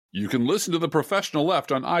You can listen to The Professional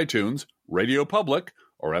Left on iTunes, Radio Public,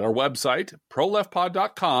 or at our website,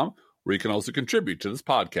 proleftpod.com, where you can also contribute to this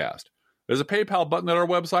podcast. There's a PayPal button at our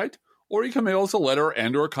website, or you can mail us a letter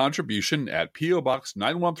and or a contribution at P.O. Box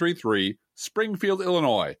 9133, Springfield,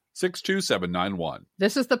 Illinois, 62791.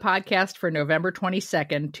 This is the podcast for November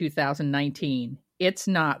 22nd, 2019. It's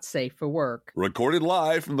not safe for work. Recorded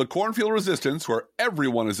live from the Cornfield Resistance, where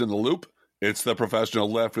everyone is in the loop. It's The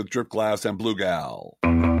Professional Left with Drip Glass and Blue Gal.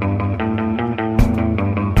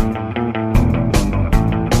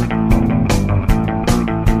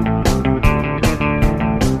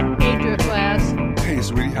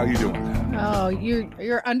 How you doing? Oh,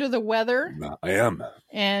 you're under the weather. I am.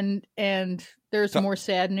 And there's more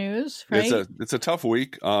sad news, right? It's a tough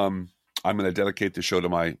week. I'm going to dedicate the show to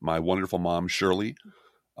my wonderful mom, Shirley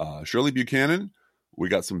Buchanan. We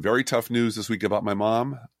got some very tough news this week about my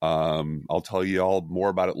mom. I'll tell you all more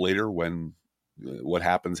about it later when what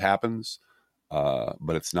happens.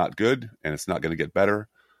 But it's not good, and it's not going to get better.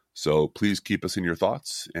 So please keep us in your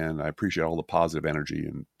thoughts, and I appreciate all the positive energy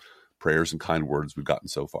and prayers and kind words we've gotten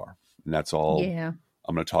so far. And that's all I'm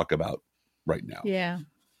going to talk about right now. Yeah.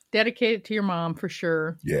 Dedicate it to your mom for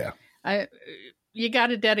sure. Yeah. You got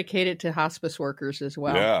to dedicate it to hospice workers as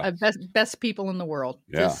well. Yeah. Best people in the world.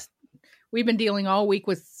 Yeah. We've been dealing all week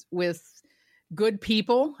with good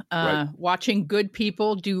people, Right. watching good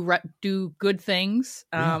people do good things,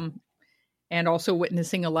 and also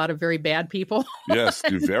witnessing a lot of very bad people. Yes,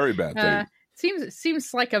 do very bad things.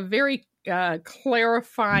 Seems like a very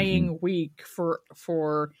clarifying week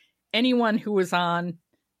for anyone who is on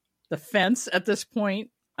the fence at this point.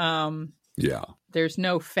 There's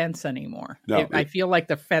no fence anymore. No, I feel like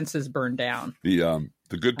the fence is burned down. The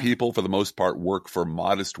good people, for the most part, work for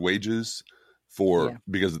modest wages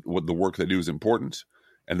because the work they do is important,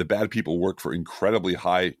 and the bad people work for incredibly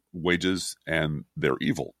high wages, and they're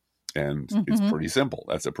evil. And it's pretty simple.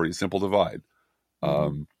 That's a pretty simple divide.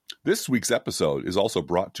 This week's episode is also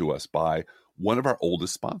brought to us by one of our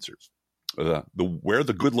oldest sponsors, Where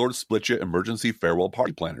the Good Lord Split Ya Emergency Farewell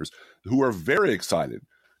Party Planners, who are very excited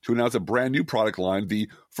to announce a brand new product line, the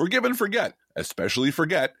Forgive and Forget, especially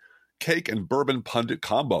Forget, Cake and Bourbon Pundit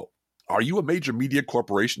Combo. Are you a major media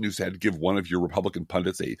corporation who's had to give one of your Republican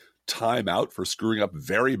pundits a timeout for screwing up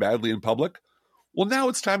very badly in public? Well, now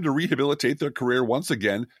it's time to rehabilitate their career once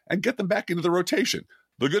again and get them back into the rotation.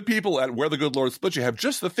 The good people at Where the Good Lord Split Ya have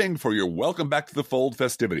just the thing for your welcome back to the fold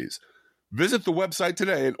festivities. Visit the website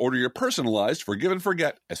today and order your personalized Forgive and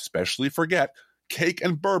Forget, especially Forget, Cake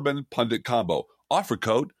and Bourbon Pundit Combo. Offer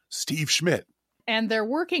code Steve Schmidt. And they're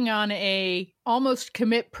working on a almost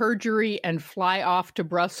commit perjury and fly off to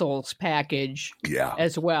Brussels package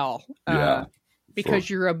as well. Because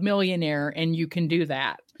you're a millionaire and you can do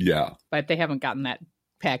that. Yeah. But they haven't gotten that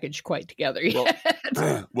package quite together yet.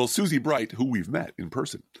 Well, Susie Bright, who we've met in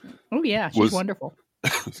person. Oh, yeah. She's wonderful.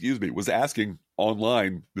 Was asking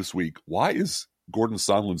online this week, why is Gordon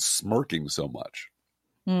Sondland smirking so much?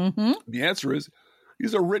 The answer is,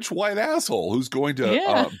 he's a rich white asshole who's going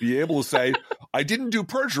to be able to say, I didn't do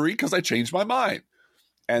perjury because I changed my mind.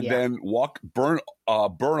 And then burn a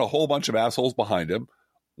whole bunch of assholes behind him,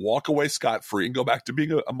 walk away scot-free, and go back to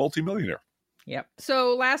being a multimillionaire. Yep.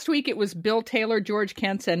 So last week it was Bill Taylor, George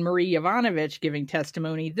Kentz, and Marie Yovanovitch giving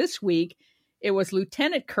testimony. This week it was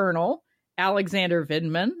Lieutenant Colonel Alexander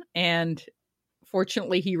Vindman, and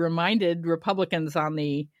fortunately he reminded Republicans on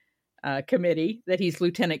the committee that he's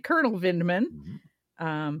Lieutenant Colonel Vindman.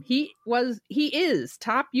 He is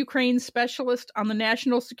top Ukraine specialist on the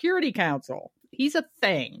National Security Council. He's a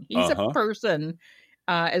thing. He's a person,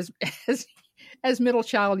 as middle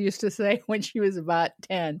child used to say when she was about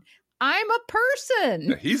 10. I'm a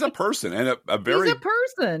person. He's a person, and he's a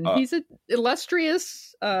person. He's an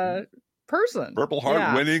illustrious person. Purple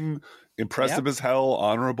Heart winning, impressive as hell,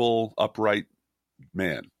 honorable, upright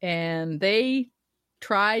man. And they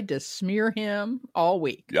tried to smear him all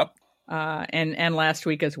week. Yep. And last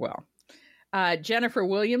week as well. Jennifer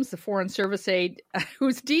Williams, the Foreign Service aide,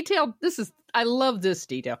 who's detailed. I love this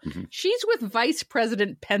detail. She's with Vice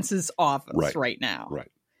President Pence's office right now. Right.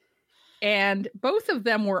 And both of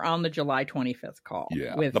them were on the July 25th call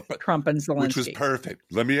with Trump and Zelensky. Which was perfect.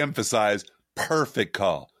 Let me emphasize, perfect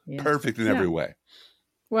call. Yeah. Perfect in every way.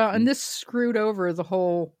 Well, and this screwed over the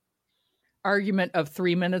whole argument of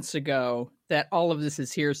 3 minutes ago that all of this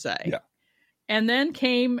is hearsay. Yeah. And then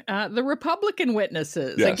came the Republican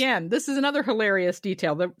witnesses. Yes. Again, this is another hilarious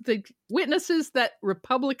detail. The witnesses that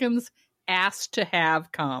Republicans asked to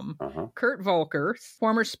have come. Kurt Volker,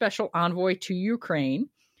 former special envoy to Ukraine,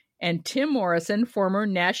 and Tim Morrison, former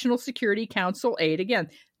National Security Council aide. Again,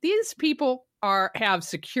 these people have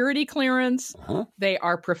security clearance. They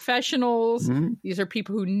are professionals. These are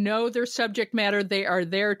people who know their subject matter. They are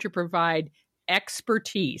there to provide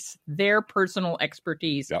expertise, their personal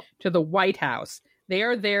expertise to the White House. They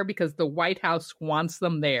are there because the White House wants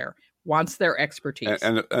them there, wants their expertise.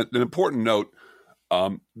 And an important note,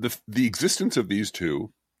 the existence of these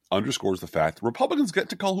two underscores the fact that Republicans get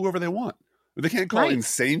to call whoever they want. They can't call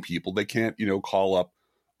insane people. They can't, call up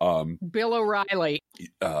Bill O'Reilly,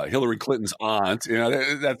 Hillary Clinton's aunt.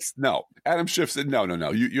 That's no. Adam Schiff said,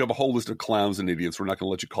 no. You have a whole list of clowns and idiots. We're not going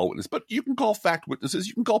to let you call witnesses, but you can call fact witnesses.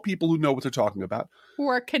 You can call people who know what they're talking about, who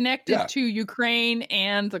are connected to Ukraine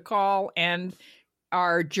and the call and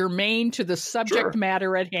are germane to the subject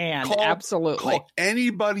matter at hand. Absolutely. Call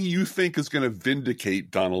anybody you think is going to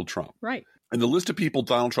vindicate Donald Trump. Right. And the list of people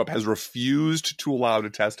Donald Trump has refused to allow to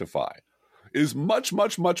testify is much,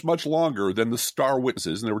 much, much, much longer than the star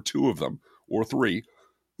witnesses, and there were 2 of them, or 3,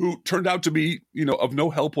 who turned out to be, of no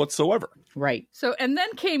help whatsoever. Right. So, and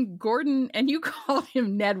then came Gordon, and you called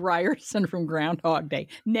him Ned Ryerson from Groundhog Day.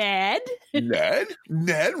 Ned? Ned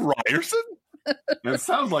Ryerson? It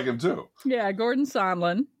sounds like him, too. Yeah, Gordon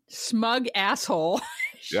Sondland, smug asshole.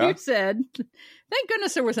 She said, thank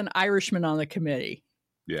goodness there was an Irishman on the committee.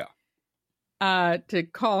 Yeah. To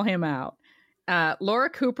call him out. Laura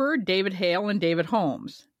Cooper, David Hale, and David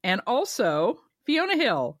Holmes. And also Fiona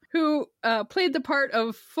Hill, who played the part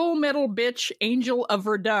of Full Metal Bitch Angel of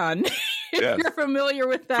Verdun. If you're familiar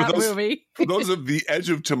with that movie. For those of the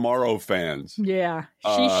Edge of Tomorrow fans. Yeah,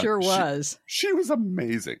 she sure was. She was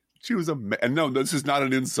amazing. She was amazing. And no, this is not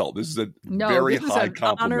an insult. This is a very high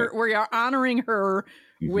compliment. We are honoring her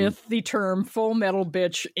with the term Full Metal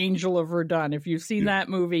Bitch Angel of Verdun. If you've seen that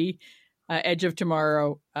movie, Edge of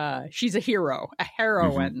Tomorrow, she's a hero, a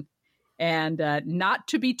heroine, and not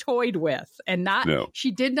to be toyed with, and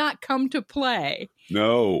she did not come to play.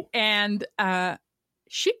 No. And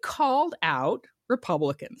she called out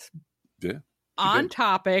Republicans on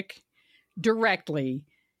topic directly,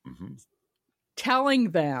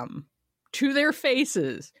 telling them to their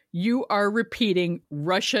faces, you are repeating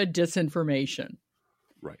Russia disinformation.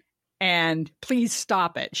 Right. And please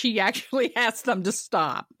stop it. She actually asked them to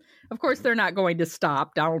stop. Of course, they're not going to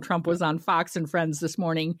stop. Donald Trump was on Fox and Friends this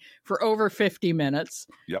morning for over 50 minutes,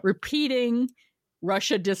 repeating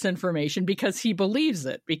Russia disinformation because he believes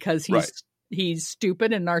it, because he's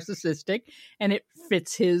stupid and narcissistic, and it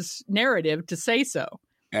fits his narrative to say so.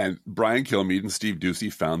 And Brian Kilmeade and Steve Doocy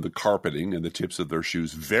found the carpeting and the tips of their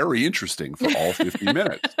shoes very interesting for all 50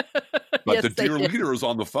 minutes. But the dear leader is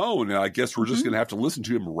on the phone, and I guess we're just going to have to listen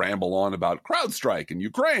to him ramble on about CrowdStrike and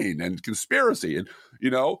Ukraine and conspiracy. And,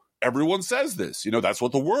 everyone says this. That's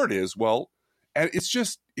what the word is. Well, and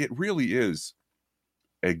it really is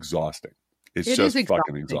exhausting. It is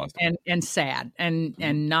fucking exhausting. And sad and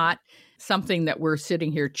not something that we're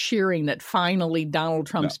sitting here cheering that finally Donald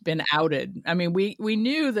Trump's been outed. I mean, we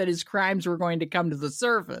knew that his crimes were going to come to the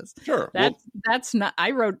surface. Sure. That's not,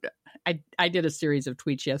 I did a series of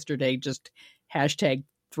tweets yesterday, just hashtag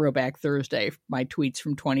Throwback Thursday, my tweets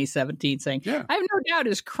from 2017 saying, I have no doubt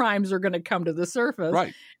his crimes are going to come to the surface.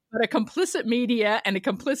 Right. But a complicit media and a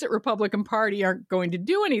complicit Republican Party aren't going to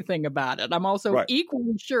do anything about it. I'm also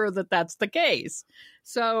equally sure that that's the case.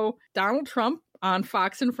 So Donald Trump on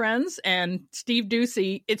Fox and Friends and Steve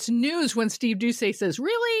Doocy, it's news when Steve Doocy says,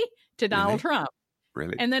 really? To Donald Trump.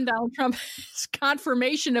 Really? And then Donald Trump's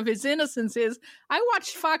confirmation of his innocence is, I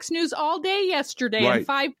watched Fox News all day yesterday and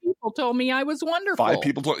 5 people told me I was wonderful. 5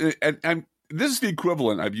 people told, and this is the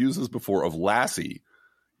equivalent, I've used this before, of Lassie,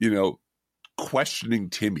 questioning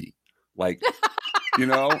Timmy, and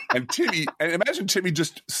Timmy, and imagine Timmy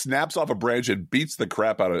just snaps off a branch and beats the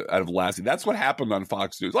crap out of Lassie. That's what happened on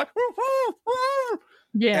Fox News.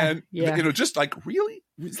 Just like, really?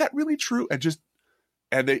 Is that really true?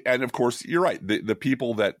 And of course, you're right. The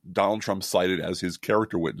people that Donald Trump cited as his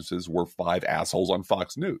character witnesses were 5 assholes on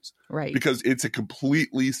Fox News. Right. Because it's a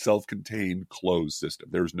completely self-contained, closed system.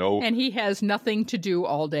 There's no... And he has nothing to do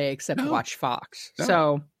all day except watch Fox. No.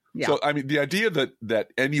 So... Yeah. So, I mean, the idea that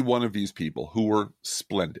any one of these people who were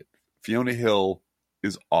splendid, Fiona Hill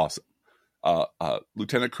is awesome.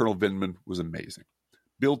 Lieutenant Colonel Vindman was amazing.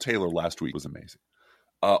 Bill Taylor last week was amazing.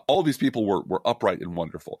 All these people were upright and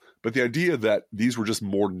wonderful. But the idea that these were just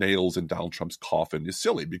more nails in Donald Trump's coffin is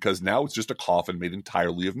silly, because now it's just a coffin made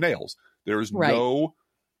entirely of nails. There is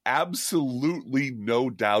absolutely no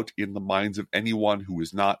doubt in the minds of anyone who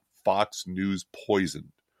is not Fox News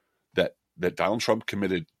poisoned that Donald Trump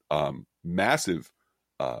committed massive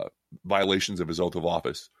violations of his oath of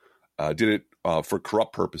office, did it for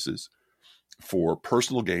corrupt purposes, for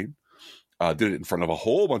personal gain, did it in front of a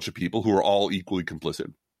whole bunch of people who are all equally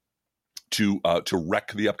complicit. to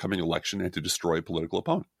wreck the upcoming election and to destroy a political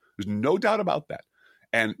opponent. There's no doubt about that.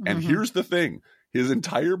 And here's the thing: his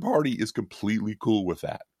entire party is completely cool with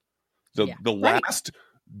that. The last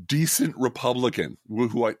decent Republican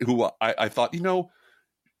who I thought,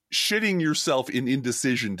 shitting yourself in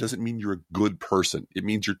indecision doesn't mean you're a good person. It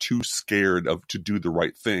means you're too scared to do the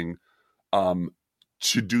right thing, but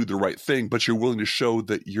you're willing to show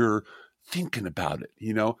that you're thinking about it.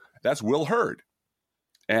 That's Will Hurd.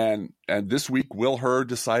 And this week, Will Hurd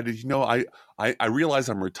decided, I realize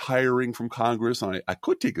I'm retiring from Congress and I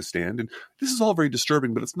could take a stand. And this is all very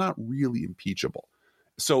disturbing, but it's not really impeachable.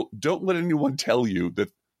 So don't let anyone tell you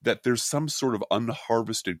that there's some sort of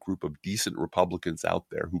unharvested group of decent Republicans out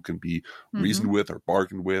there who can be reasoned with or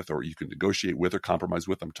bargained with, or you can negotiate with or compromise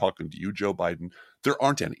with. I'm talking to you, Joe Biden. There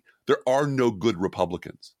aren't any. There are no good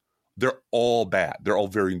Republicans. They're all bad. They're all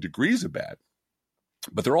varying degrees of bad,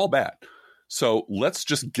 but they're all bad. So let's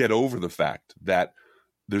just get over the fact that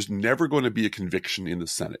there's never going to be a conviction in the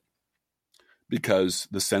Senate because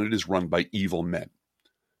the Senate is run by evil men.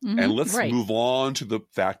 And let's move on to the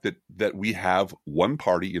fact that we have one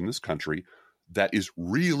party in this country that is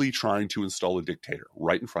really trying to install a dictator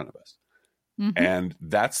right in front of us. And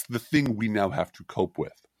that's the thing we now have to cope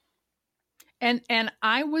with. And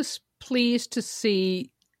I was pleased to see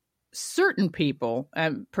certain people,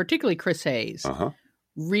 particularly Chris Hayes,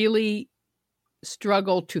 really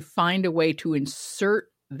struggle to find a way to insert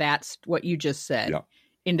that's what you just said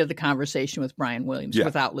into the conversation with Brian Williams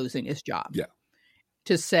without losing his job.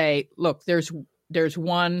 To say, look, there's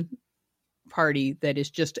one party that is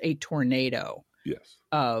just a tornado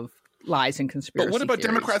of lies and conspiracy But what about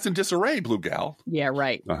theories. Democrats in disarray, Blue Gal? Yeah,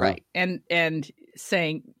 right. And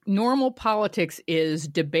saying normal politics is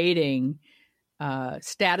debating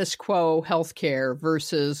status quo healthcare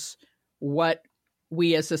versus what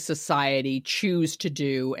we as a society choose to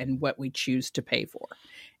do and what we choose to pay for.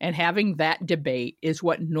 And having that debate is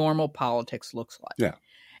what normal politics looks like.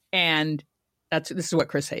 And this is what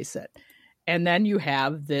Chris Hayes said. And then you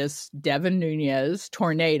have this Devin Nunes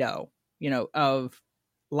tornado, of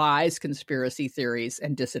lies, conspiracy theories,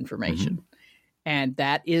 and disinformation. And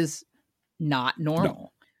that is not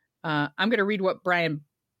normal. No. I'm going to read what Brian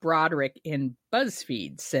Broderick in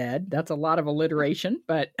BuzzFeed said. That's a lot of alliteration,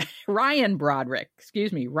 but Ryan Broderick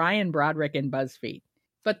in BuzzFeed.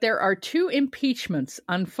 But there are two impeachments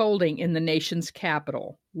unfolding in the nation's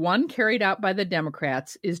capital. One, carried out by the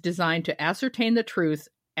Democrats, is designed to ascertain the truth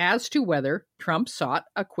as to whether Trump sought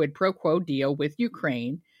a quid pro quo deal with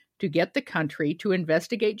Ukraine to get the country to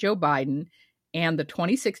investigate Joe Biden and the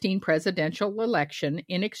 2016 presidential election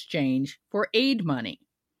in exchange for aid money.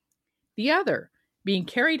 The other, being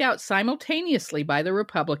carried out simultaneously by the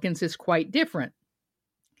Republicans, is quite different.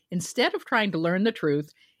 Instead of trying to learn the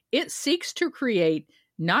truth, it seeks to create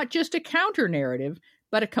not just a counter-narrative,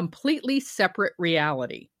 but a completely separate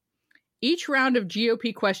reality. Each round of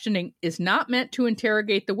GOP questioning is not meant to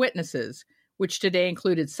interrogate the witnesses, which today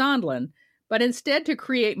included Sondland, but instead to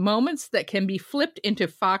create moments that can be flipped into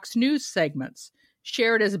Fox News segments,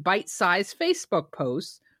 shared as bite-sized Facebook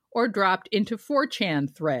posts, or dropped into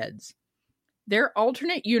 4chan threads. Their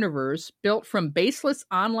alternate universe, built from baseless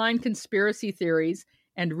online conspiracy theories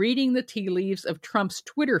and reading the tea leaves of Trump's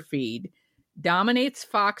Twitter feed, dominates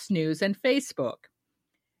Fox News and Facebook.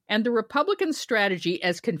 And the Republican strategy,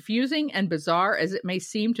 as confusing and bizarre as it may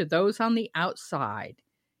seem to those on the outside,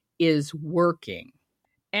 is working.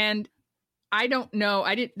 And I don't know.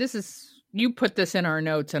 You put this in our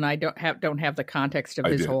notes, and I don't have the context of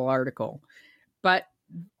his whole article. But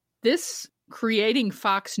this creating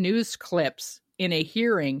Fox News clips in a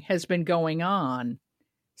hearing has been going on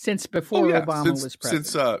since before Obama was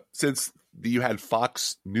president. Since you had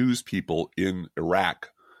Fox News people in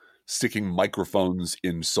Iraq sticking microphones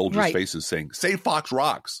in soldiers' faces saying, "Say Fox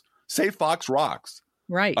rocks. Say Fox rocks."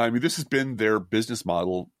 Right. I mean, this has been their business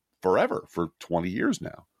model forever, for 20 years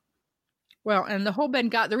now. Well, and the whole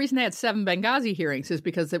the reason they had 7 Benghazi hearings is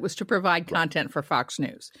because it was to provide content for Fox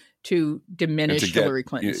News to diminish Hillary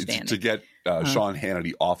Clinton's standing. To get Sean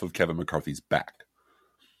Hannity off of Kevin McCarthy's back.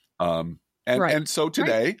 And so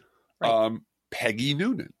today, Peggy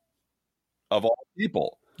Noonan, of all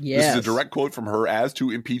people. Yes. This is a direct quote from her. As to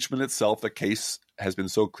impeachment itself, the case has been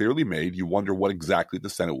so clearly made, you wonder what exactly the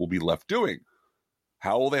Senate will be left doing.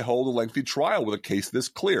 How will they hold a lengthy trial with a case this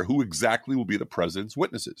clear? Who exactly will be the president's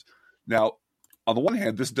witnesses? Now, on the one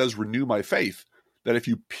hand, this does renew my faith that if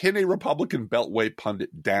you pin a Republican Beltway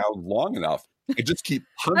pundit down long enough and just keep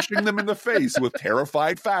punching them in the face with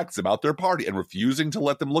terrified facts about their party and refusing to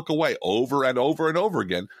let them look away over and over and over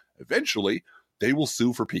again, eventually they will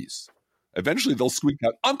sue for peace. Eventually they'll squeak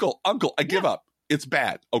out, Uncle, I give up. It's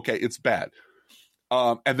bad. Okay, it's bad.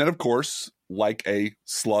 And then, of course, like a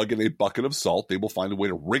slug in a bucket of salt, they will find a way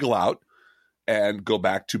to wriggle out and go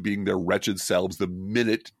back to being their wretched selves the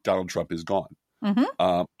minute Donald Trump is gone. Mm-hmm.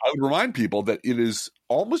 I would remind people that it is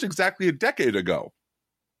almost exactly a decade ago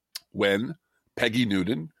when Peggy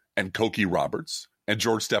Noonan and Cokie Roberts and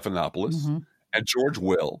George Stephanopoulos and George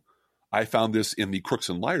Will, I found this in the Crooks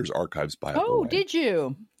and Liars archives, by the way. Oh, did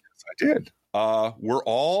you? Yes, I did. We're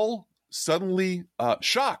all suddenly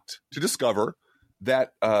shocked to discover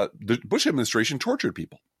that the Bush administration tortured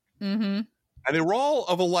people. Mm-hmm. And they were all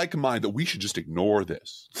of a like mind that we should just ignore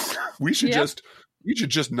this. we should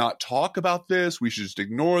just not talk about this. We should just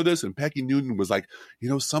ignore this. And Peggy Noonan was like,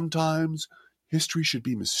 sometimes history should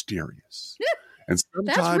be mysterious. And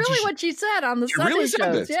sometimes that's really what she said on the Sunday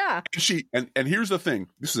shows. Yeah. And here's the thing.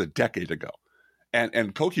 This is a decade ago.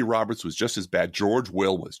 And Cokie Roberts was just as bad. George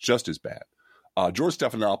Will was just as bad. George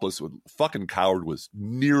Stephanopoulos, fucking coward, was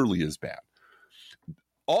nearly as bad.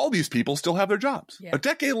 All these people still have their jobs a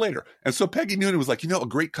decade later. And so Peggy Noonan was like, a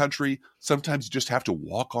great country, sometimes you just have to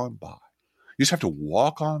walk on by. You just have to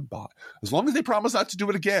walk on by. As long as they promise not to do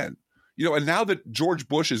it again. And now that George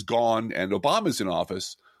Bush is gone and Obama's in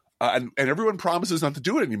office, and everyone promises not to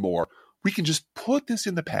do it anymore, we can just put this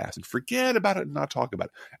in the past and forget about it and not talk about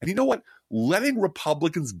it. And you know what? Letting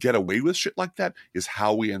Republicans get away with shit like that is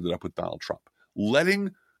how we ended up with Donald Trump.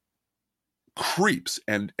 Letting creeps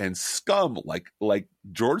and scum like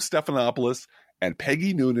George Stephanopoulos and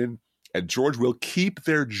Peggy Noonan and George Will keep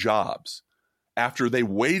their jobs after they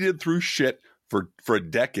waded through shit for a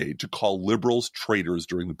decade to call liberals traitors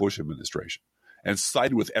during the Bush administration and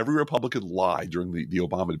sided with every Republican lie during the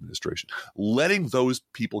Obama administration. Letting those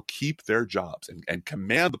people keep their jobs and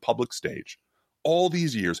command the public stage all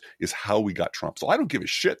these years is how we got Trump. So I don't give a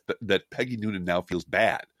shit that Peggy Noonan now feels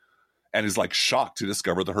bad and is like shocked to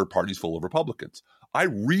discover that her party's full of Republicans. I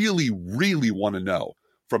really, really want to know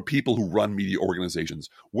from people who run media organizations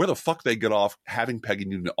where the fuck they get off having Peggy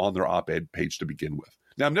Noonan on their op-ed page to begin with.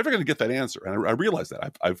 Now, I'm never going to get that answer, and I realize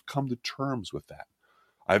that. I've come to terms with that.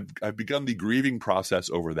 I've begun the grieving process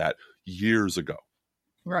over that years ago.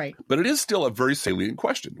 Right. But it is still a very salient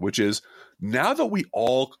question, which is, now that we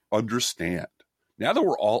all understand, now that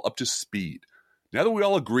we're all up to speed, now that we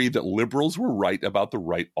all agree that liberals were right about the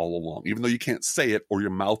right all along, even though you can't say it or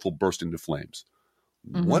your mouth will burst into flames,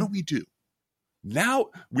 what do we do? Now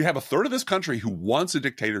we have a third of this country who wants a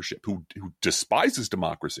dictatorship, who despises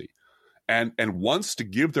democracy, and wants to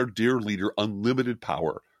give their dear leader unlimited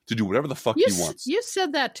power to do whatever the fuck he wants. You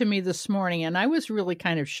said that to me this morning, and I was really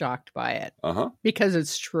kind of shocked by it. Because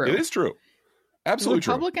it's true. It is true. Absolutely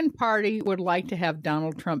true. The Republican Party would like to have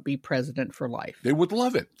Donald Trump be president for life. They would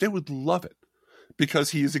love it. They would love it. Because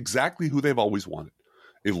he is exactly who they've always wanted.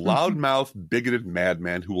 A loudmouth, bigoted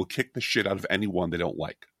madman who will kick the shit out of anyone they don't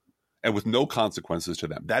like. And with no consequences to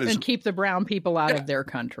them. That is, and keep the brown people out of their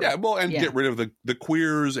country. Yeah, well, and get rid of the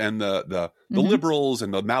queers and the liberals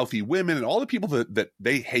and the mouthy women and all the people that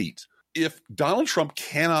they hate. If Donald Trump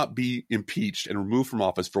cannot be impeached and removed from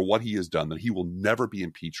office for what he has done, then he will never be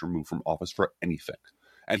impeached or removed from office for anything.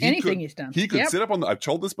 And he's done. He could sit up on I've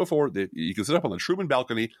told this before, he could sit up on the Truman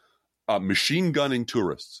balcony, machine gunning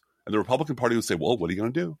tourists. And the Republican Party would say, well, what are you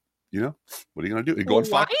going to do? What are you going to do? Go and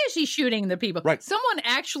why is he shooting the people? Right. Someone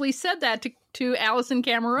actually said that to Allison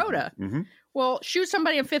Camerota. Well, shoot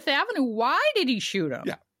somebody on Fifth Avenue. Why did he shoot him?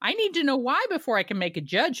 Yeah. I need to know why before I can make a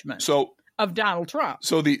judgment of Donald Trump.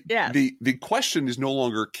 So the question is no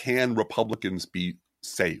longer, can Republicans be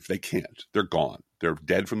saved? They can't. They're gone. They're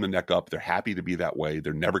dead from the neck up. They're happy to be that way.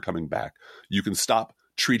 They're never coming back. You can stop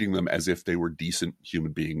treating them as if they were decent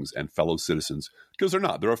human beings and fellow citizens, because they're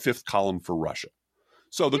not. They're a fifth column for Russia.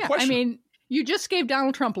 So the question, I mean, you just gave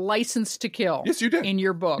Donald Trump license to kill. Yes, you did. In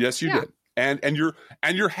your book. Yes, you did. And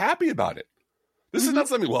you're happy about it. This is not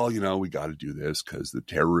something, well, we got to do this because the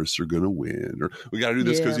terrorists are going to win, or we got to do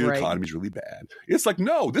this because the economy is really bad. It's like,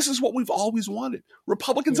 no, this is what we've always wanted.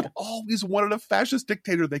 Republicans have always wanted a fascist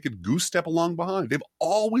dictator they could goose step along behind. They've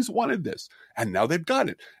always wanted this. And now they've got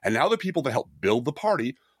it. And now the people that helped build the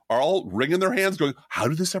party are all wringing their hands going, how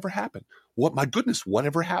did this ever happen? My goodness,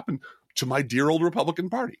 whatever happened to my dear old Republican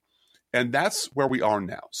Party? And that's where we are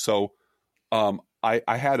now. So I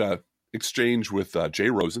had a exchange with Jay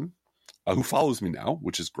Rosen, who follows me now,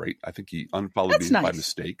 which is great. I think he unfollowed me by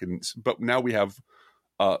mistake. But now we have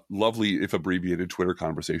lovely, if abbreviated, Twitter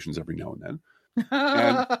conversations every now and then.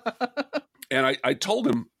 And I told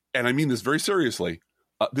him, and I mean this very seriously,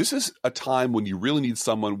 this is a time when you really need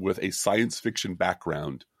someone with a science fiction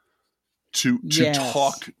background to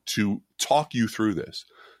talk you through this,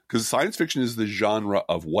 because science fiction is the genre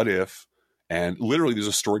of what if And literally, there's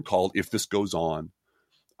a story called "If This Goes On."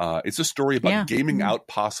 It's a story about gaming out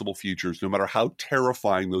possible futures, no matter how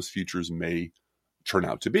terrifying those futures may turn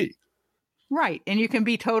out to be. Right. And you can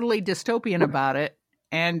be totally dystopian about it.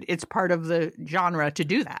 And it's part of the genre to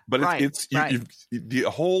do that. But the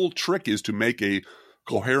whole trick is to make a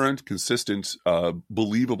coherent, consistent,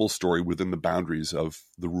 believable story within the boundaries of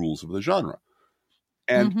the rules of the genre.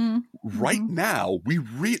 And right now,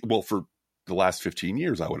 for the last 15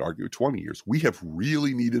 years, I would argue 20 years, we have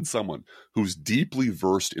really needed someone who's deeply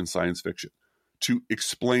versed in science fiction to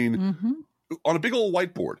explain on a big old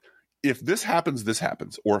whiteboard, if this happens, this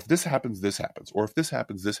happens, or if this happens, this happens, or if this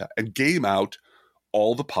happens, this happens, and game out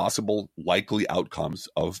all the possible likely outcomes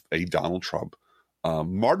of a Donald Trump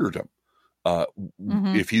martyrdom.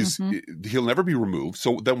 If he'll never be removed,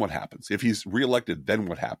 so then what happens? If he's reelected, then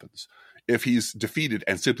what happens? If he's defeated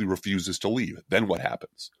and simply refuses to leave, then what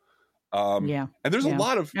happens? And there's a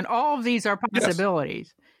lot of... And all of these are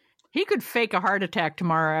possibilities. Yes. He could fake a heart attack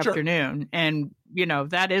tomorrow afternoon, and,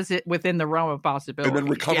 that is it within the realm of possibility. And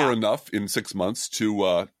then recover enough in 6 months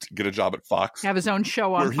to get a job at Fox. Have his own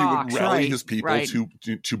show on Fox. Where he would rally his people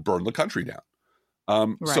to burn the country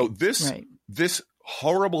down. So this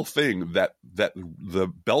horrible thing that the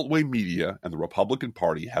Beltway media and the Republican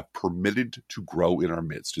Party have permitted to grow in our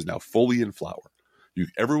midst is now fully in flower.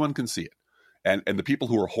 Everyone can see it. And the people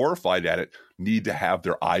who are horrified at it need to have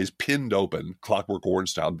their eyes pinned open, Clockwork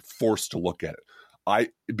Orange style, forced to look at it.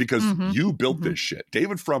 Because you built this shit.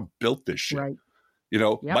 David Frum built this shit. Right.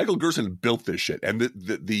 Michael Gerson built this shit. And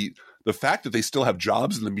the fact that they still have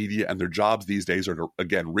jobs in the media and their jobs these days are to,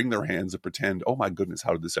 again, wring their hands and pretend, oh my goodness,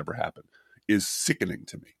 how did this ever happen? Is sickening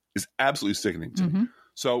to me. Is absolutely sickening to me.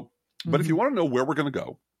 So, but if you want to know where we're going to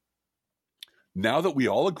go, now that we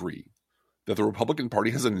all agree that the Republican Party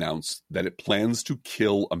has announced that it plans to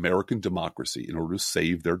kill American democracy in order to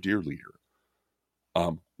save their dear leader,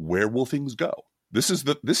 where will things go? This is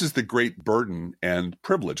the great burden and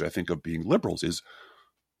privilege, I think, of being liberals, is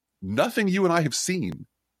nothing you and I have seen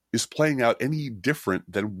is playing out any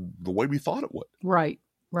different than the way we thought it would. Right.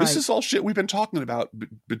 This is all shit we've been talking about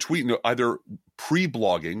between either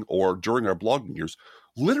pre-blogging or during our blogging years,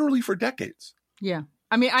 literally for decades. Yeah.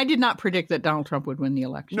 I mean, I did not predict that Donald Trump would win the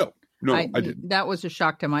election. No, I didn't. That was a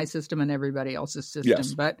shock to my system and everybody else's system.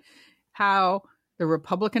 Yes. But how the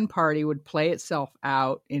Republican Party would play itself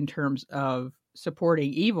out in terms of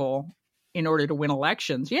supporting evil in order to win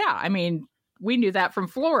elections. Yeah. I mean, we knew that from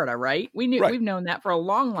Florida, right? We've known that for a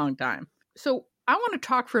long, long time. So I want to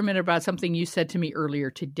talk for a minute about something you said to me earlier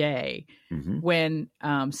today when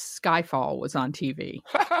Skyfall was on TV.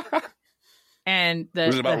 And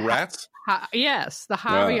was it about rats? Yes, the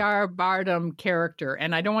Javier Bardem character.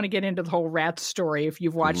 And I don't want to get into the whole rat story. If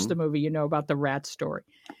you've watched the movie, you know about the rat story.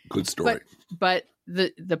 Good story. But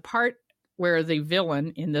the part where the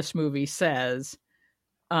villain in this movie says,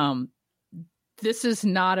 this is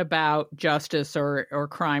not about justice or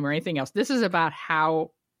crime or anything else. This is about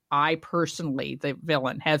how I personally, the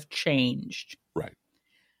villain, have changed. Right.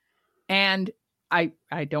 And I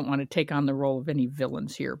don't want to take on the role of any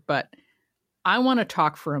villains here, but I want to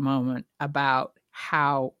talk for a moment about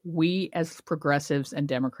how we as progressives and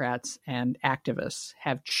Democrats and activists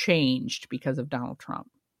have changed because of Donald Trump.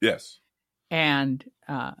 Yes. And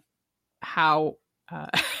how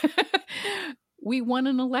we won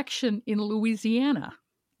an election in Louisiana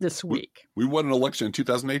this week. We won an election in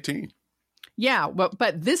 2018. Yeah,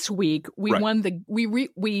 but this week we won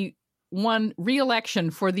we won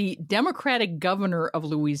re-election for the Democratic governor of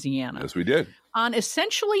Louisiana. Yes, we did. On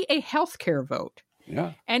essentially a healthcare vote.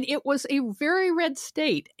 Yeah. And it was a very red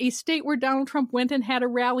state, a state where Donald Trump went and had a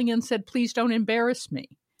rally and said, please don't embarrass me.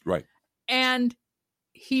 Right. And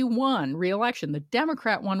he won re-election. The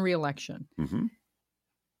Democrat won re-election.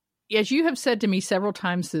 As you have said to me several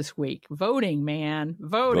times this week, voting, man,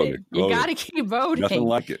 voting. You got to keep voting. Nothing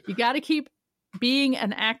like it. You got to keep being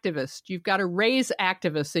an activist. You've got to raise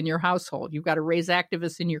activists in your household. You've got to raise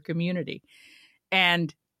activists in your community.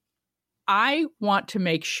 And I want to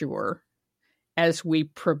make sure, as we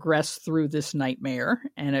progress through this nightmare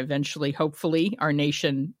and eventually, hopefully, our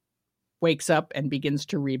nation wakes up and begins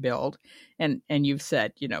to rebuild. And you've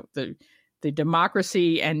said, the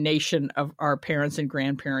democracy and nation of our parents and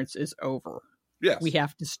grandparents is over. Yes. We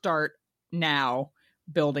have to start now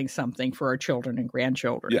building something for our children and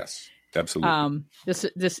grandchildren. Yes, absolutely.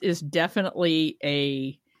 This is definitely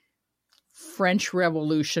a French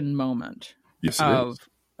Revolution moment. Yes, it is.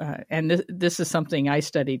 And this is something I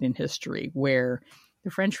studied in history, where the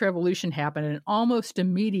French Revolution happened, and almost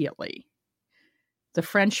immediately the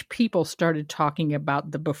French people started talking about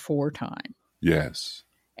the before time. Yes.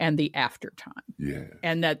 and the after time. Yeah.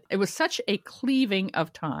 And that it was such a cleaving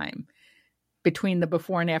of time between the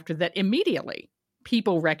before and after that immediately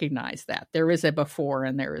people recognize that there is a before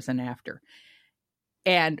and there is an after.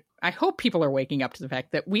 And I hope people are waking up to the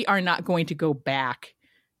fact that we are not going to go back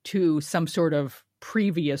to some sort of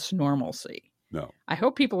previous normalcy. No. I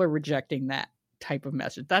hope people are rejecting that type of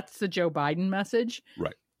message. That's the Joe Biden message.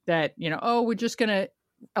 Right. That, we're just going to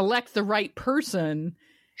elect the right person.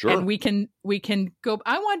 Sure. And we can go.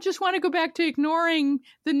 Just want to go back to ignoring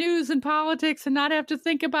the news and politics and not have to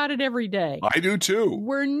think about it every day. I do too.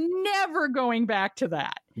 We're never going back to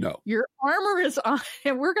that. No. Your armor is on,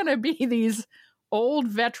 and we're going to be these old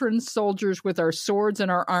veteran soldiers with our swords and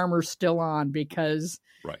our armor still on because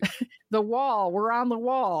we're on the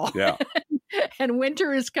wall. Yeah. And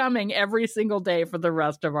winter is coming every single day for the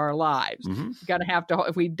rest of our lives. Mm-hmm. We're going to have to,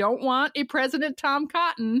 if we don't want a President Tom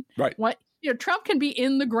Cotton, right. Trump can be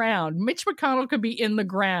in the ground. Mitch McConnell can be in the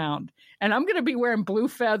ground. And I'm going to be wearing blue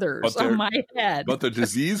feathers on my head. But the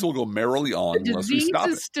disease will go merrily on unless we stop it. The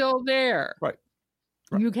disease is still there. Right.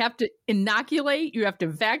 You have to inoculate. You have to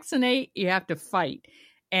vaccinate. You have to fight.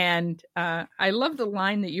 And I love the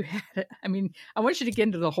line that you had. I mean, I want you to get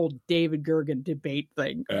into the whole David Gergen debate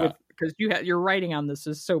thing. Because your writing on this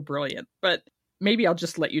is so brilliant. But maybe I'll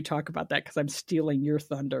just let you talk about that because I'm stealing your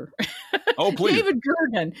thunder. Oh, please. David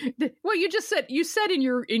Gergen. Well, you said in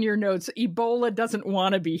your notes, Ebola doesn't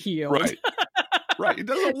want to be healed. Right. Right. It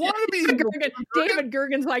doesn't want to be healed. David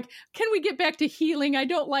Gergen's can we get back to healing? I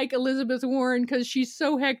don't like Elizabeth Warren because she's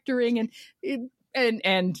so hectoring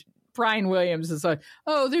and Brian Williams is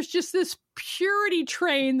there's just this purity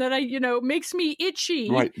train that makes me itchy.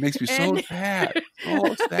 Right. Makes me so sad. Oh,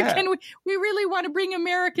 it's sad. And we really want to bring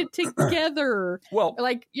America together. Well,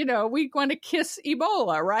 we want to kiss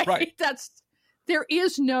Ebola, right? Right. There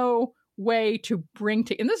is no way to bring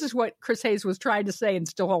and this is what Chris Hayes was trying to say and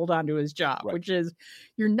still hold on to his job, which is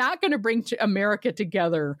you're not going to bring America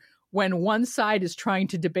together when one side is trying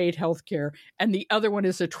to debate healthcare and the other one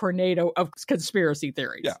is a tornado of conspiracy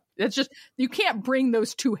theories. Yeah. It's just, you can't bring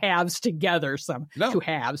those two halves together. Two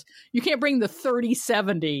halves. You can't bring the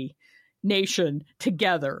 30-70 nation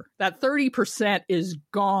together. That 30% is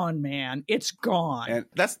gone, man. It's gone. And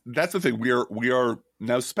that's the thing. We are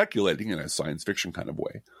now speculating in a science fiction kind of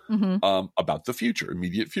way about the future,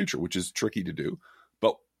 immediate future, which is tricky to do.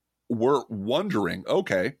 But we're wondering,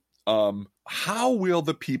 okay, how will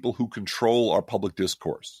the people who control our public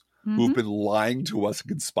discourse, who've been lying to us,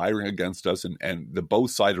 conspiring against us, and the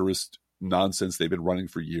both siderist nonsense they've been running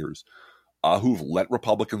for years, who've let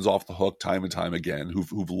Republicans off the hook time and time again,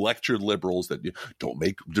 who've lectured liberals that don't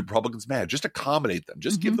make Republicans mad, just accommodate them,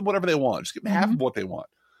 just give them whatever they want, just give them half of what they want,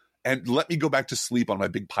 and let me go back to sleep on my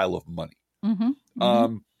big pile of money.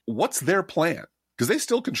 What's their plan? Because they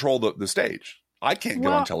still control the stage. I can't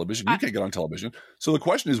get on television. You can't get on television. So the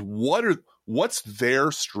question is, what's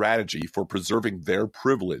their strategy for preserving their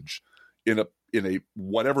privilege in a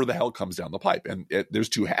whatever the hell comes down the pipe? And there's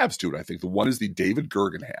two halves to it, I think. The one is the David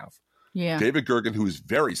Gergen half. Yeah. David Gergen, who is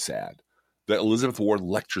very sad that Elizabeth Warren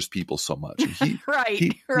lectures people so much. He,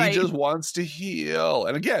 he just wants to heal.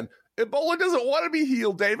 And again, Ebola doesn't want to be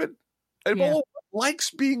healed, David. Ebola likes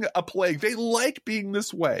being a plague. They like being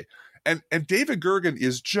this way. And David Gergen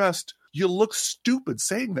is just... You look stupid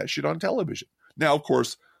saying that shit on television. Now, of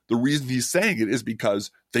course, the reason he's saying it is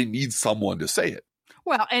because they need someone to say it.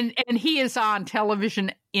 Well, and he is on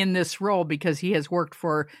television in this role because he has worked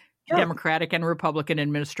for Democratic and Republican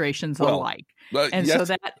administrations alike. And so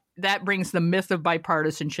that brings the myth of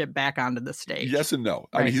bipartisanship back onto the stage. Yes and no.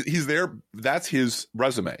 Right. I mean, he's there. That's his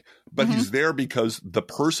resume. But he's there because the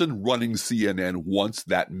person running CNN wants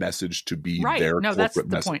that message to be their corporate that's the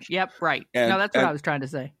message. Point. Yep, right. That's what I was trying to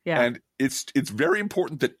say. Yeah. And it's very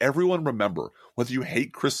important that everyone remember, whether you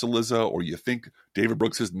hate Chris Cillizza or you think David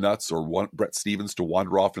Brooks is nuts or want Brett Stevens to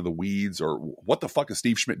wander off into the weeds or what the fuck is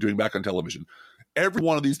Steve Schmidt doing back on television, every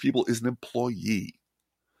one of these people is an employee.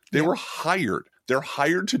 They were hired. They're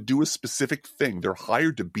hired to do a specific thing. They're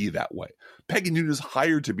hired to be that way. Peggy Noonan is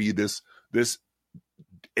hired to be this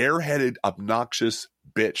airheaded, obnoxious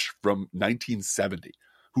bitch from 1970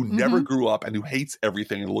 who never grew up and who hates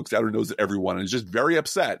everything and looks out her nose at everyone and is just very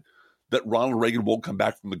upset that Ronald Reagan won't come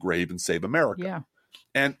back from the grave and save America. Yeah.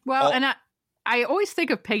 And I always think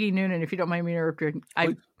of Peggy Noonan, if you don't mind me interrupting.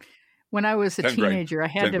 When I was a teenager, I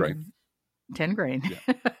had 10 grain.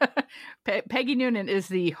 Yeah. Peggy Noonan is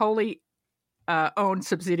the wholly owned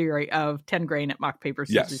subsidiary of 10 Grain at Mock Paper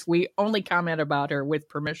Scissors. Yes. We only comment about her with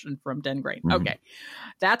permission from 10 Grain. Okay.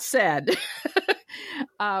 That said,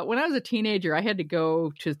 when I was a teenager, I had to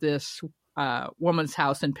go to this woman's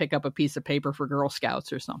house and pick up a piece of paper for Girl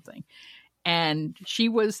Scouts or something. And she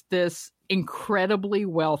was this incredibly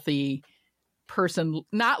wealthy person,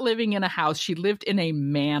 not living in a house. She lived in a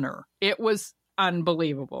manor. It was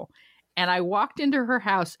unbelievable. And I walked into her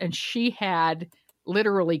house and she had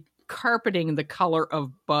literally carpeting the color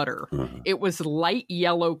of butter. It was light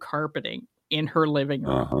yellow carpeting in her living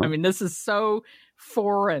room. I mean, this is so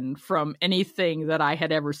foreign from anything that I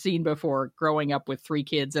had ever seen before, growing up with 3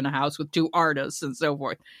 kids in a house with 2 artists and so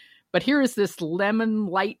forth. But here is this lemon,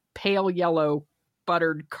 light, pale yellow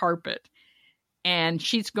buttered carpet. And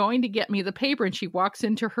she's going to get me the paper, and she walks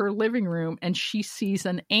into her living room and she sees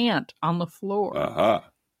an ant on the floor.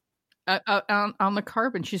 On the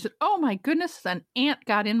carpet. She said, "Oh my goodness, an ant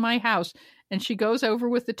got in my house." And she goes over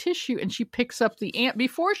with the tissue and she picks up the ant.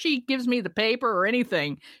 Before she gives me the paper or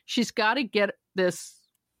anything, she's got to get this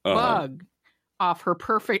bug off her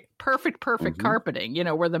perfect carpeting, you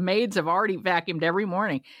know, where the maids have already vacuumed every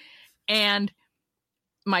morning. And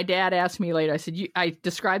my dad asked me later, I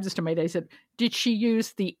described this to my dad. I said, "Did she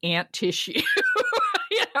use the ant tissue?"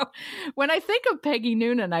 You know, when I think of Peggy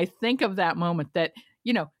Noonan, I think of that moment that,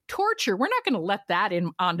 you know, torture, we're not going to let that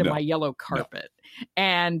onto my yellow carpet. No.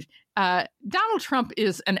 And Donald Trump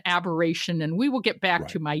is an aberration, and we will get back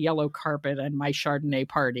to my yellow carpet and my Chardonnay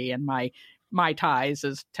party and my ties,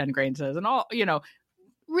 as 10 Grain says, and all, you know,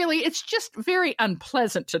 really, it's just very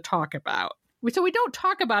unpleasant to talk about. So we don't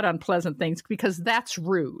talk about unpleasant things because that's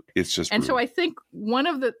rude. It's just and rude. So I think when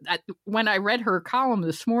I read her column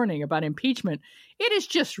this morning about impeachment, it is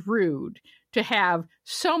just rude to have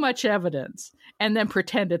so much evidence and then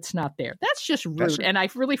pretend it's not there. That's just rude. And I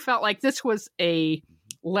really felt like this was a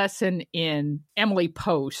lesson in Emily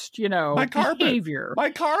Post, you know, behavior.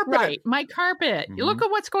 My carpet. Right. My carpet. Look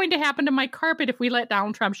at what's going to happen to my carpet if we let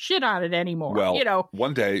Donald Trump shit on it anymore. Well, you know,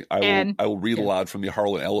 one day I will read aloud from the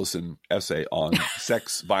Harlan Ellison essay on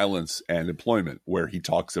sex, violence, and employment, where he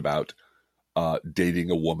talks about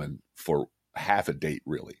dating a woman for half a date,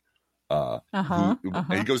 really.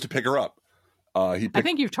 And he goes to pick her up. I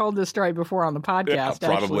think you've told this story before on the podcast,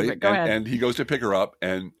 probably. Actually, but go ahead. And he goes to pick her up,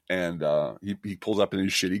 and he pulls up in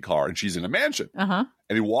his shitty car, and she's in a mansion. And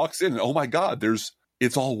he walks in, and oh my God,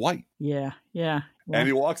 it's all white. Yeah. And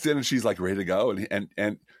he walks in, and she's like ready to go,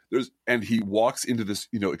 and he walks into this,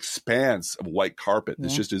 you know, expanse of white carpet.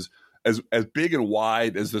 It's just as big and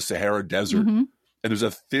wide as the Sahara Desert. And there's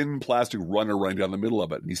a thin plastic runner running down the middle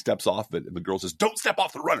of it, and he steps off it, and the girl says, "Don't step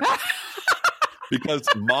off the runner." Because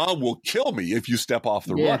Mom will kill me if you step off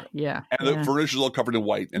the runner. And the furniture is all covered in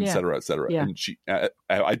white, and et cetera, et cetera. And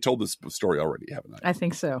I told this story already, haven't I? I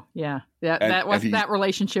think so. Yeah. That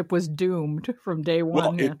relationship was doomed from day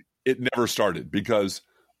one. Well, it never started because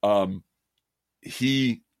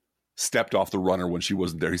he stepped off the runner when she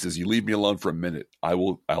wasn't there. He says, "You leave me alone for a minute,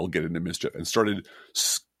 I'll get into mischief," and started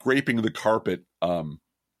scraping the carpet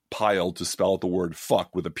pile to spell out the word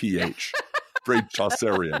fuck with a PH. Very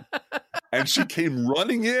Chaucerian. And she came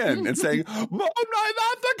running in and saying, "Mom,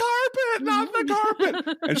 not the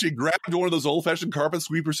carpet. And she grabbed one of those old-fashioned carpet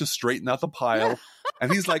sweepers to straighten out the pile.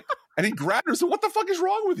 And he's like, and he grabbed her and said, "What the fuck is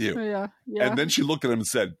wrong with you?" And then she looked at him and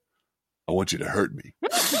said, "I want you to hurt me."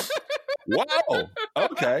 Wow.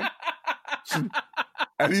 Okay.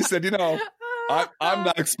 And he said, "You know, I'm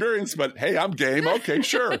not experienced, but hey, I'm game. Okay,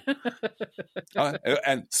 sure."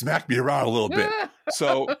 And smacked me around a little bit.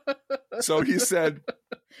 So he said,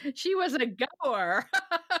 she was a goer.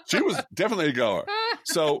 She was definitely a goer.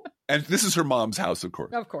 So, and this is her mom's house, of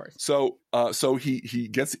course. Of course. So he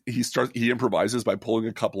improvises by pulling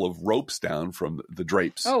a couple of ropes down from the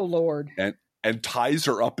drapes. Oh Lord. And ties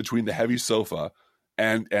her up between the heavy sofa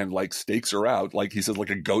and like stakes her out, like he says, like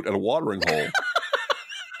a goat at a watering hole.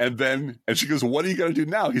 And she goes, "What are you going to do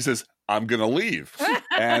now?" He says, "I'm going to leave."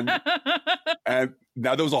 And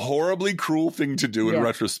now that was a horribly cruel thing to do in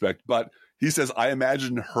retrospect, but he says, I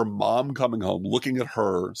imagine her mom coming home, looking at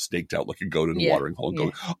her staked out like a goat in a watering hole and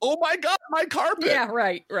going, "Oh my God, my carpet." Yeah,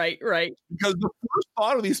 right. Because the first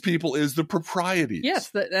thought of these people is the proprieties. Yes,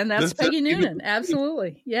 and that's Peggy Noonan.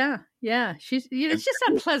 Absolutely. Yeah. It's just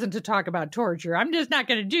unpleasant to talk about torture. I'm just not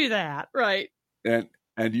going to do that. Right.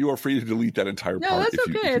 And you are free to delete that entire part. No, that's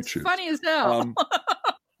if okay. You it's choose. Funny as hell.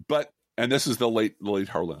 And this is the late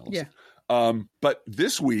Harlan Ellison. Yeah. But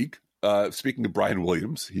this week, speaking of Brian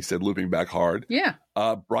Williams, he said, looping back hard. Yeah.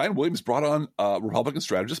 Brian Williams brought on Republican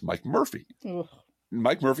strategist Mike Murphy. Ugh.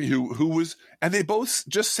 Mike Murphy, who was, and they both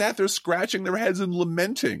just sat there scratching their heads and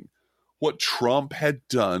lamenting what Trump had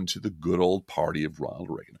done to the good old party of Ronald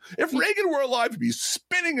Reagan. If Reagan were alive, he'd be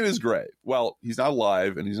spinning in his grave. Well, he's not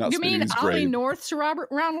alive, and he's not spinning in his grave. You mean Ollie North's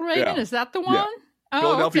Ronald Reagan? Yeah. Is that the one? Yeah. Oh,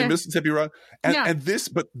 Philadelphia, okay. Mississippi, and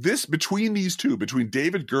this between these two, between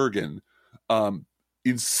David Gergen,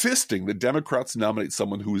 insisting that Democrats nominate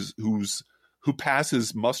someone who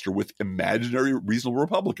passes muster with imaginary reasonable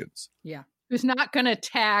Republicans. Yeah. Who's not going to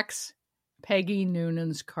tax Peggy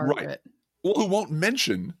Noonan's carpet. Right. Well, who won't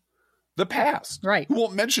mention the past. Right. Who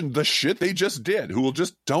won't mention the shit they just did. Who will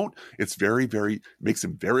just don't. It's makes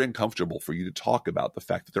them very uncomfortable for you to talk about the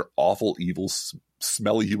fact that they're awful, evil,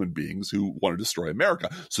 smelly human beings who want to destroy America.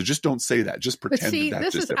 So just don't say that. Just pretend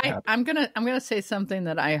that just happened. I'm gonna say something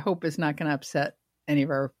that I hope is not going to upset any of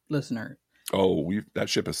our listeners. Oh, that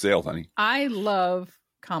ship has sailed, honey. I love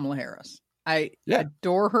Kamala Harris. I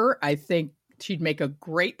adore her. I think she'd make a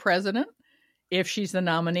great president. If she's the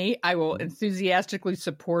nominee, I will enthusiastically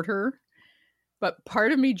support her. But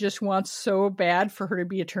part of me just wants so bad for her to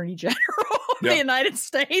be Attorney General of the United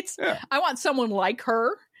States. Yeah. I want someone like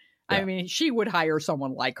her. Yeah. I mean, she would hire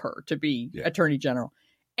someone like her to be Attorney General.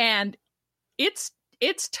 And it's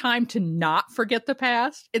time to not forget the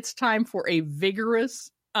past. It's time for a vigorous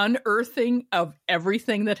unearthing of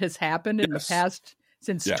everything that has happened in the past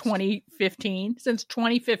since 2015. Since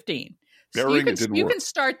 2015. So you can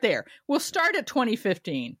start there. We'll start at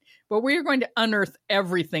 2015, but we're going to unearth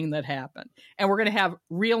everything that happened. And we're going to have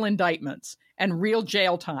real indictments and real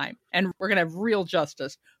jail time. And we're going to have real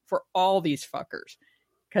justice for all these fuckers.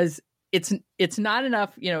 Because it's not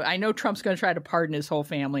enough. You know, I know Trump's going to try to pardon his whole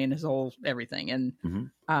family and his whole everything.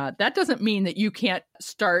 And that doesn't mean that you can't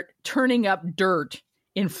start turning up dirt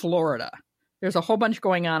in Florida. There's a whole bunch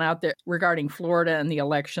going on out there regarding Florida and the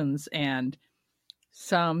elections, and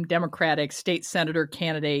some Democratic state senator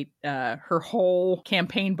candidate, her whole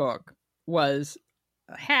campaign book was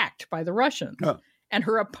hacked by the Russians, and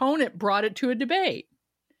her opponent brought it to a debate.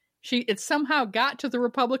 It somehow got to the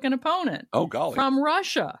Republican opponent. Oh, golly. From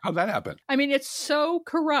Russia. How'd that happen? I mean, it's so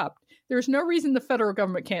corrupt. There's no reason the federal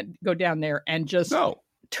government can't go down there and just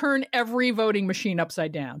turn every voting machine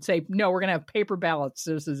upside down. Say, no, we're going to have paper ballots.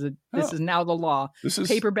 This is now the law.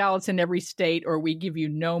 Paper ballots in every state, or we give you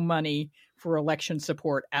no money for election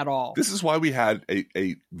support at all. This is why we had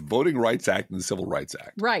a Voting Rights Act and the Civil Rights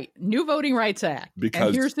Act. Right. New Voting Rights Act.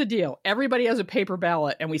 And here's the deal. Everybody has a paper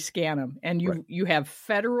ballot and we scan them. And you have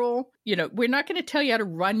federal, we're not going to tell you how to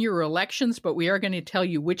run your elections, but we are going to tell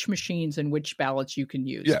you which machines and which ballots you can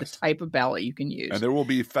use, the type of ballot you can use. And there will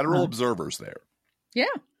be federal observers there. Yeah.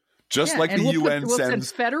 Just like the UN we'll sends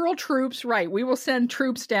send federal troops. Right. We will send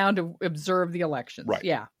troops down to observe the elections. Right.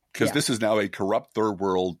 Yeah. Because this is now a corrupt third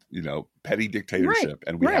world, petty dictatorship,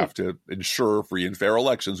 and we have to ensure free and fair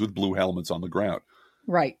elections with blue helmets on the ground.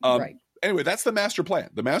 Right, right. Anyway, that's the master plan.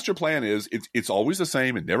 The master plan is it's always the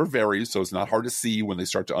same. It never varies, so it's not hard to see when they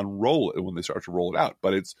start to unroll it, when they start to roll it out.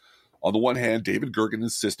 But it's, on the one hand, David Gergen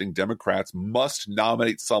insisting Democrats must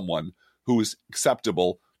nominate someone who is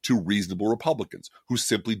acceptable to reasonable Republicans, who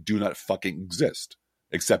simply do not fucking exist,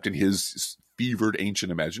 except in his fevered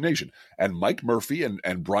ancient imagination. And Mike Murphy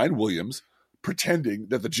and Brian Williams pretending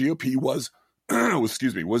that the GOP was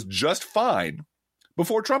just fine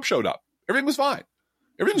before Trump showed up. Everything was fine.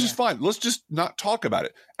 Everything's just fine. Let's just not talk about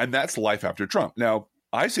it. And that's life after Trump. Now,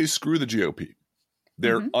 I say screw the GOP.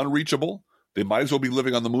 They're unreachable. They might as well be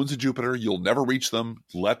living on the moons of Jupiter. You'll never reach them.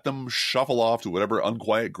 Let them shuffle off to whatever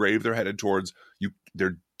unquiet grave they're headed towards.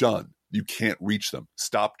 They're done. You can't reach them.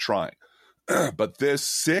 Stop trying. But this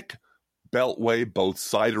sick Beltway, both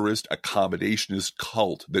siderist, accommodationist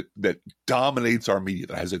cult that dominates our media,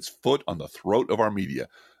 that has its foot on the throat of our media,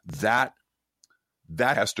 that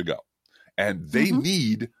has to go. And they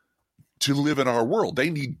need to live in our world. They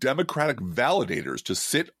need Democratic validators to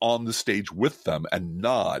sit on the stage with them and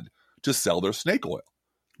nod to sell their snake oil.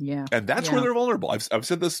 Yeah. And that's where they're vulnerable. I've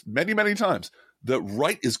said this many, many times. The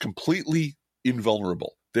right is completely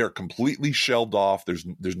invulnerable. They're completely shelved off. There's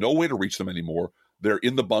no way to reach them anymore. They're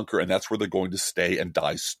in the bunker, and that's where they're going to stay and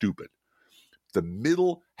die stupid. The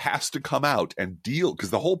middle has to come out and deal,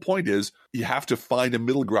 because the whole point is you have to find a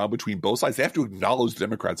middle ground between both sides. They have to acknowledge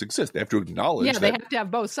Democrats exist. They have to acknowledge they have to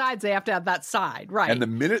have both sides. They have to have that side, right? And the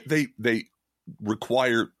minute they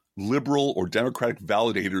require liberal or Democratic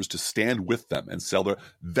validators to stand with them and sell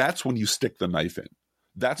that's when you stick the knife in.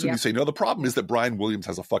 That's when you say, no, the problem is that Brian Williams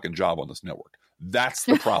has a fucking job on this network. That's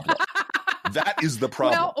the problem. That is the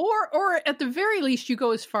problem. Well, or at the very least, you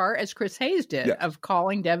go as far as Chris Hayes did of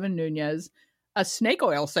calling Devin Nunes a snake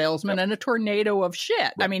oil salesman and a tornado of shit.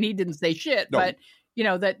 Right. I mean, he didn't say shit, but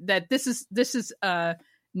that this is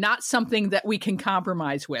not something that we can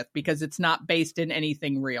compromise with because it's not based in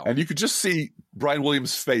anything real. And you could just see Brian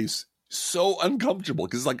Williams' face so uncomfortable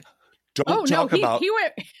because don't talk about.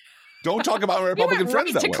 Don't talk about my Republican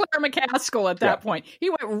friends that way. He went right to Claire McCaskill at that point. He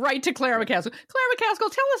went right to Claire McCaskill. Claire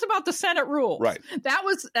McCaskill, tell us about the Senate rules. Right.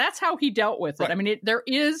 That's how he dealt with it. Right. I mean, there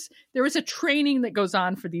is a training that goes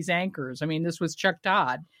on for these anchors. I mean, this was Chuck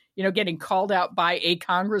Todd, getting called out by a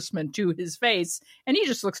congressman to his face, and he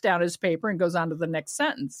just looks down at his paper and goes on to the next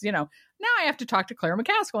sentence. Now I have to talk to Claire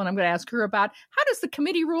McCaskill, and I'm going to ask her about how does the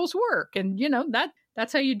committee rules work, and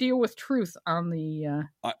that's how you deal with truth on the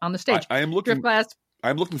stage. I'm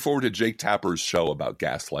looking forward to Jake Tapper's show about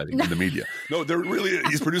gaslighting in the media. No,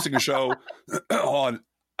 he's producing a show on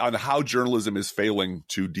how journalism is failing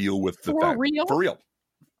to deal with the fact. For real.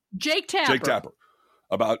 Jake Tapper.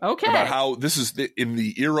 About how this is in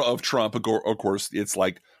the era of Trump. Of course, it's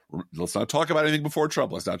like, let's not talk about anything before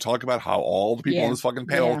Trump. Let's not talk about how all the people on this fucking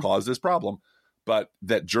panel caused this problem. But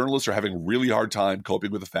that journalists are having a really hard time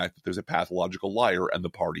coping with the fact that there's a pathological liar and the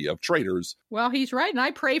party of traitors. Well, he's right, and I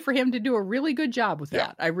pray for him to do a really good job with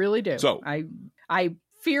that. I really do. So I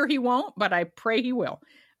fear he won't, but I pray he will.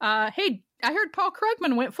 Hey, I heard Paul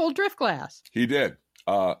Krugman went full Driftglass. He did.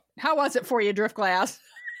 How was it for you, Driftglass?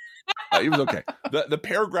 He was okay. The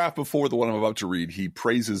paragraph before the one I'm about to read, he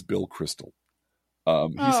praises Bill Kristol.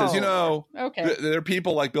 He says, there are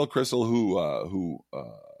people like Bill Kristol who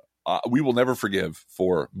we will never forgive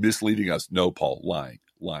for misleading us. No, Paul,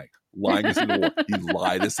 lying us into war. He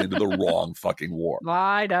lied us into the wrong fucking war.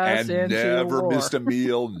 And never missed a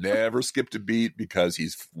meal, never skipped a beat, because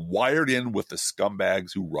he's wired in with the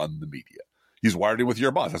scumbags who run the media. He's wired in with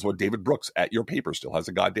your boss. That's what David Brooks at your paper still has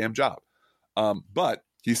a goddamn job. But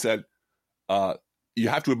he said, you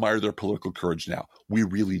have to admire their political courage now. We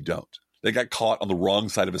really don't. They got caught on the wrong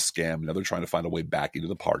side of a scam. Now they're trying to find a way back into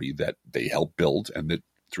the party that they helped build and that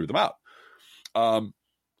threw them out.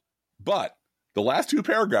 But the last two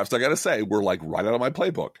paragraphs, I got to say, were like right out of my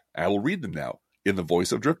playbook. I will read them now in the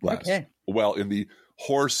voice of Driftglass. Okay. Well, in the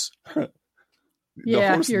hoarse,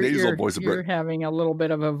 nasal voice of Brit. You're having a little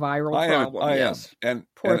bit of a viral problem. I am. And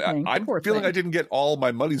I'm feeling I didn't get all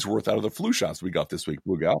my money's worth out of the flu shots we got this week,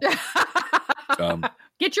 Blue Gal.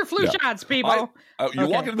 Get your flu shots, people. You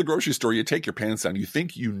walk into the grocery store, you take your pants down, you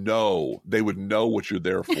think they would know what you're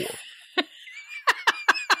there for.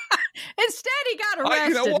 Instead, he got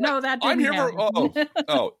arrested. No, that didn't happen.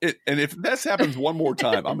 And if this happens one more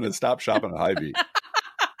time, I'm going to stop shopping at Hy-Vee.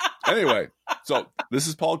 Anyway, so this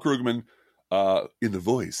is Paul Krugman in the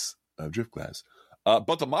voice of Driftglass.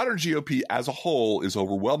 But the modern GOP as a whole is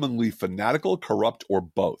overwhelmingly fanatical, corrupt, or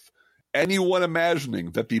both. Anyone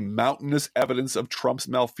imagining that the mountainous evidence of Trump's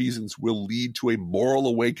malfeasance will lead to a moral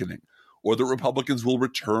awakening, or that Republicans will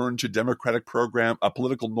return to Democratic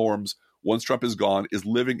political norms once Trump is gone, is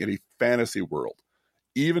living in a fantasy world.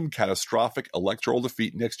 Even catastrophic electoral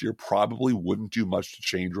defeat next year probably wouldn't do much to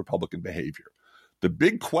change Republican behavior. The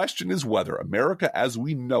big question is whether America as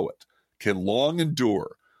we know it can long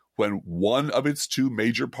endure when one of its two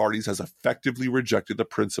major parties has effectively rejected the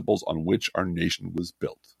principles on which our nation was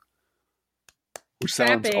built. Which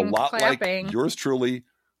sounds a lot like yours truly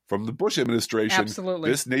from the Bush administration.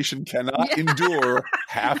 Absolutely. This nation cannot endure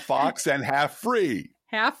half fox and half free.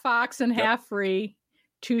 Half fox and half free.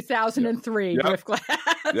 2003. Driftglass.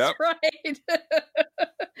 That's right.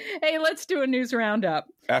 Hey, let's do a news roundup.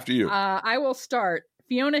 After you. I will start.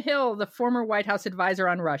 Fiona Hill, the former White House advisor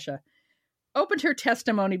on Russia, opened her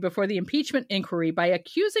testimony before the impeachment inquiry by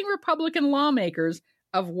accusing Republican lawmakers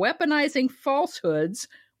of weaponizing falsehoods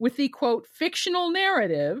with the, quote, fictional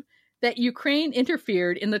narrative that Ukraine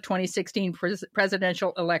interfered in the 2016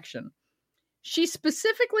 presidential election. She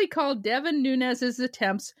specifically called Devin Nunes's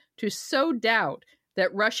attempts to sow doubt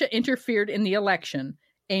that Russia interfered in the election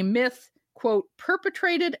a myth, quote,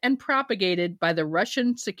 perpetrated and propagated by the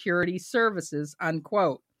Russian security services,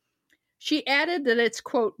 unquote. She added that it's,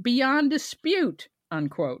 quote, beyond dispute,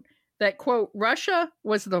 unquote, that, quote, Russia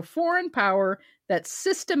was the foreign power that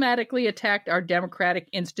systematically attacked our democratic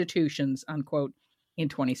institutions, unquote, in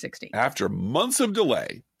 2016. After months of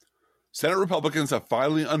delay, Senate Republicans have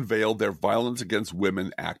finally unveiled their Violence Against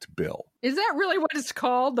Women Act bill. Is that really what it's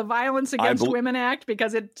called, the Violence Against Women Act?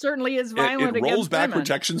 Because it certainly is violent against women. It rolls back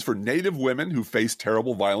protections for Native women who face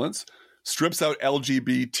terrible violence, strips out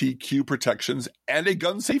LGBTQ protections, and a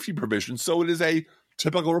gun safety provision. So it is a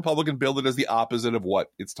typical Republican bill that is the opposite of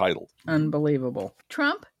what it's titled. Unbelievable.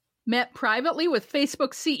 Trump met privately with Facebook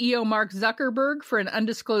CEO Mark Zuckerberg for an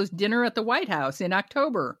undisclosed dinner at the White House in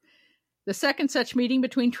October. The second such meeting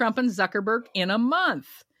between Trump and Zuckerberg in a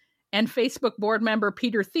month. And Facebook board member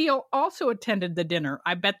Peter Thiel also attended the dinner.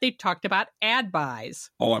 I bet they talked about ad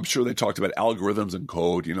buys. Oh, I'm sure they talked about algorithms and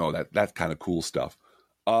code, that kind of cool stuff.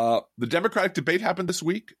 The Democratic debate happened this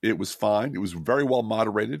week. It was fine. It was very well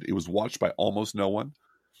moderated. It was watched by almost no one.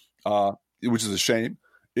 which is a shame.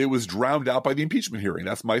 It was drowned out by the impeachment hearing.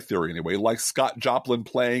 That's my theory anyway. Like Scott Joplin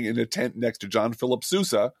playing in a tent next to John Philip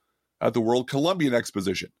Sousa at the World Columbian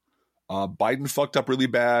Exposition. Biden fucked up really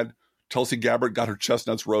bad. Tulsi Gabbard got her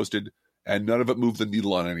chestnuts roasted, and none of it moved the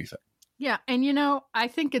needle on anything. Yeah, and I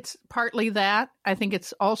think it's partly that. I think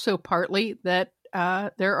it's also partly that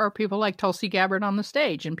there are people like Tulsi Gabbard on the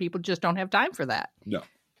stage, and people just don't have time for that. No.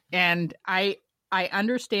 And I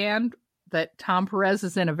understand that Tom Perez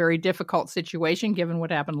is in a very difficult situation, given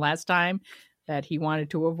what happened last time, that he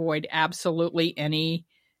wanted to avoid absolutely any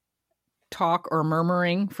talk or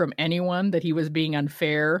murmuring from anyone that he was being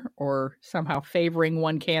unfair or somehow favoring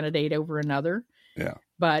one candidate over another. Yeah.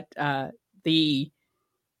 But the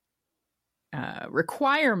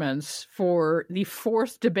requirements for the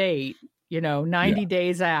fourth debate, 90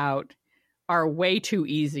 days out, are way too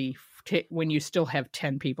easy when you still have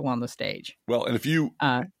 10 people on the stage. Well, and if you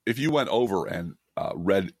went over and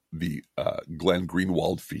read the Glenn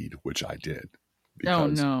Greenwald feed, which I did,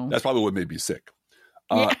 because that's probably what made me sick.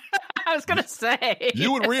 I was going to say.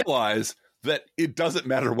 You would realize that it doesn't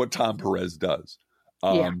matter what Tom Perez does.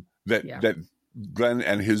 That Glenn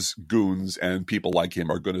and his goons and people like him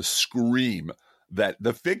are going to scream that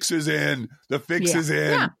the fix is in, the fix is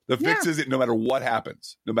in, the fix is in, no matter what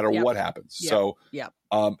happens, what happens. So,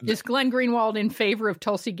 is Glenn Greenwald in favor of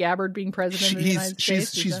Tulsi Gabbard being president of the United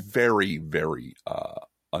States? She's very, very,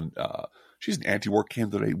 she's an anti-war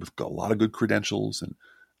candidate with a lot of good credentials. And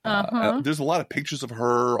there's a lot of pictures of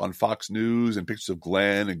her on Fox News and pictures of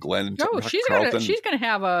Glenn and she's going to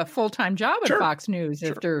have a full-time job at Fox News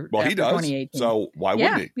after he does. 2018. So why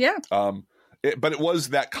wouldn't he? Yeah. But it was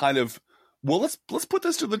that kind of, well, let's put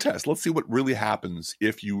this to the test. Let's see what really happens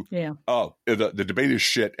if you. Yeah. Oh, the debate is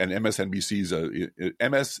shit, and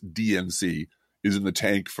MSDNC is in the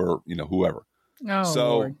tank for whoever. Oh,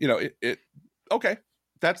 so Lord. It okay.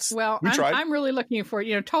 That's we tried. I'm really looking for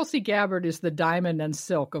Tulsi Gabbard is the diamond and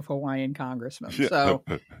silk of Hawaiian congressmen, so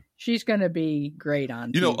she's going to be great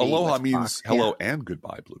on. TV aloha means hello and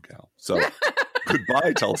goodbye, Blue Cow. So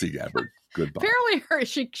goodbye, Tulsi Gabbard. Goodbye. Apparently,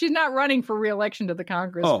 she's not running for re-election to the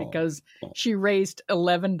Congress because she raised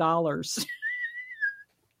 $11.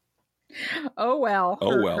 Oh well.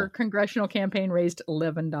 Her congressional campaign raised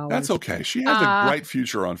 $11. That's okay. She has a bright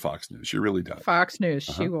future on Fox News. She really does. Fox News.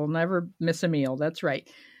 She will never miss a meal. That's right.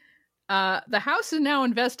 The House is now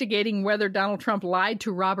investigating whether Donald Trump lied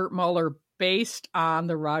to Robert Mueller based on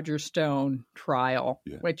the Roger Stone trial.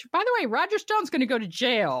 Yeah. Which, by the way, Roger Stone's going to go to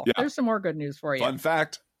jail. Yeah. There's some more good news for you. Fun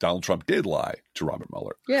fact. Donald Trump did lie to Robert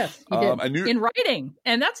Mueller. Yes, he did. In writing.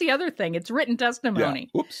 And that's the other thing. It's written testimony.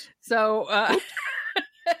 Yeah. Oops. So,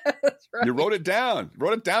 that's right. You wrote it down.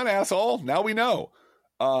 Wrote it down, asshole. Now we know.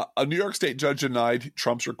 A New York State judge denied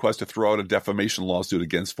Trump's request to throw out a defamation lawsuit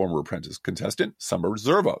against former Apprentice contestant Summer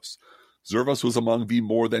Zervos. Zervos was among the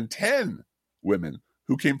more than 10 women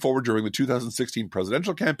who came forward during the 2016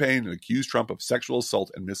 presidential campaign and accused Trump of sexual assault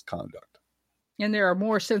and misconduct. And there are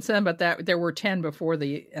more since then, but there were 10 before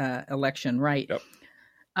the election, right? Yep.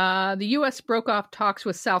 The U.S. broke off talks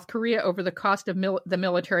with South Korea over the cost of the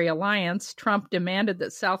military alliance. Trump demanded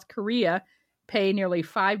that South Korea pay nearly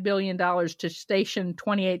 $5 billion to station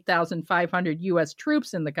 28,500 U.S.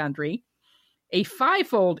 troops in the country, a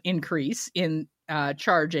fivefold increase in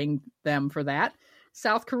charging them for that.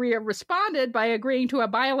 South Korea responded by agreeing to a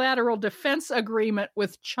bilateral defense agreement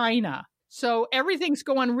with China. So everything's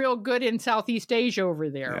going real good in Southeast Asia over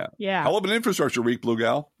there. Yeah. Hell of an infrastructure week, Blue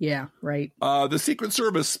Gal. Yeah, right. The Secret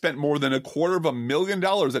Service spent more than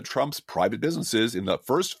 $250,000 at Trump's private businesses in the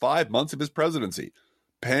first 5 months of his presidency,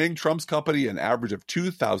 paying Trump's company an average of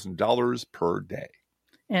 $2,000 per day.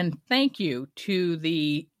 And thank you to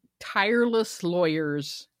the tireless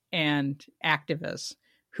lawyers and activists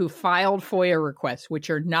who filed FOIA requests, which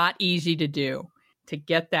are not easy to do, to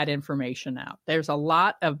get that information out. There's a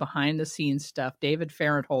lot of behind-the-scenes stuff, David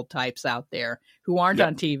Farenthold types out there who aren't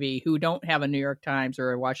on TV, who don't have a New York Times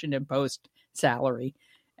or a Washington Post salary,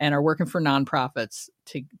 and are working for nonprofits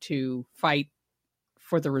to fight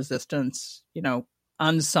for the resistance,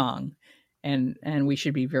 unsung. And we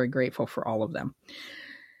should be very grateful for all of them.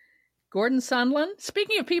 Gordon Sondland,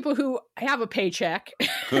 speaking of people who have a paycheck,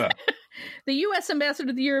 the U.S. ambassador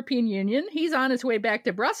to the European Union, he's on his way back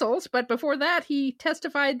to Brussels, but before that, he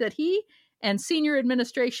testified that he and senior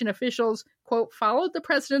administration officials, quote, followed the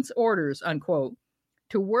president's orders, unquote,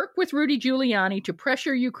 to work with Rudy Giuliani to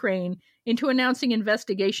pressure Ukraine into announcing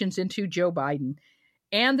investigations into Joe Biden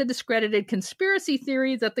and the discredited conspiracy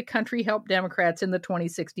theory that the country helped Democrats in the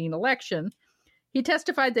 2016 election. He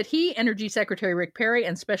testified that he, Energy Secretary Rick Perry,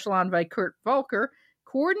 and Special Envoy Kurt Volker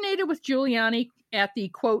coordinated with Giuliani at the,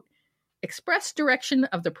 quote, express direction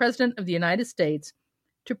of the President of the United States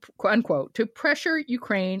to, unquote, to pressure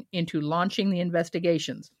Ukraine into launching the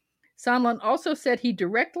investigations. Sondland also said he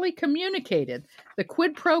directly communicated the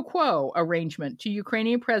quid pro quo arrangement to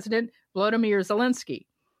Ukrainian President Volodymyr Zelensky.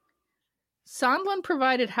 Sondland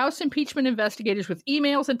provided House impeachment investigators with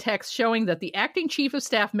emails and texts showing that the acting chief of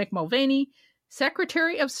staff, Mick Mulvaney,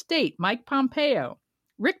 Secretary of State, Mike Pompeo,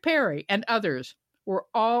 Rick Perry, and others were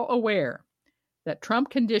all aware that Trump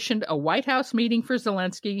conditioned a White House meeting for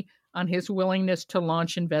Zelensky on his willingness to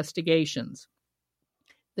launch investigations.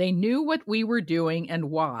 They knew what we were doing and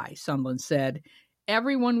why, Sondland said.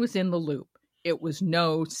 Everyone was in the loop. It was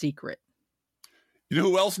no secret. You know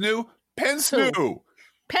who else knew? Pence knew.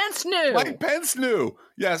 Pence knew. Mike Pence knew.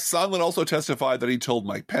 Yes, Sondland also testified that he told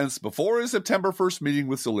Mike Pence before his September 1st meeting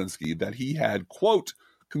with Zelensky that he had, quote,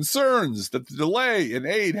 concerns that the delay in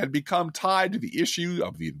aid had become tied to the issue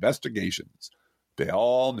of the investigations. They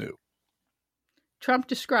all knew. Trump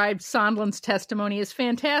described Sondland's testimony as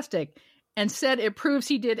fantastic and said it proves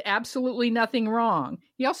he did absolutely nothing wrong.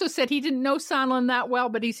 He also said he didn't know Sondland that well,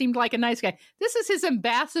 but he seemed like a nice guy. This is his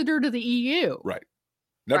ambassador to the EU. Right.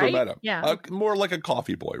 Never met him. Yeah. More like a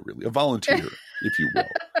coffee boy, really. A volunteer, if you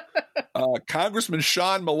will. Congressman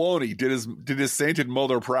Sean Maloney did his sainted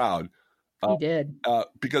mother proud. He did.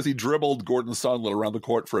 Because he dribbled Gordon Sondland around the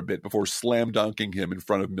court for a bit before slam dunking him in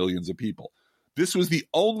front of millions of people. This was the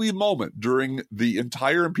only moment during the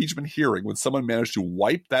entire impeachment hearing when someone managed to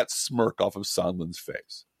wipe that smirk off of Sondland's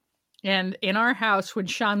face. And in our house, when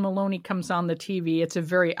Sean Maloney comes on the TV, it's a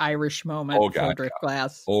very Irish moment for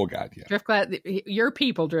Driftglass. Oh, God, yeah. Driftglass, your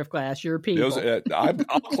people, Driftglass, your people.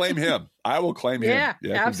 I'll claim him. I will claim him.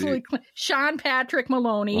 Yeah, absolutely. Sean Patrick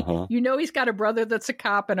Maloney. Uh-huh. You know he's got a brother that's a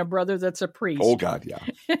cop and a brother that's a priest. Oh, God, yeah.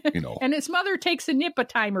 You know. And his mother takes a nip a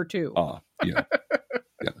time or two. Yeah.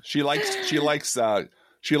 Yeah. She likes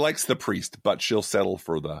the priest, but she'll settle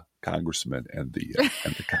for the congressman and the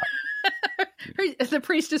cop. The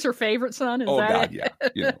priest is her favorite son. Is that God, it? Yeah.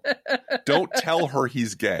 You know. Don't tell her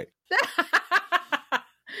he's gay.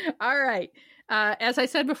 All right. As I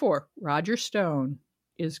said before, Roger Stone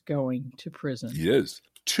is going to prison. He is.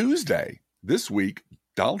 Tuesday this week,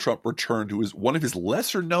 Donald Trump returned to one of his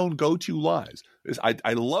lesser known go-to lies.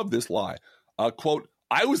 I love this lie. Quote,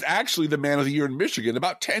 I was actually the man of the year in Michigan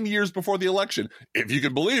about 10 years before the election. If you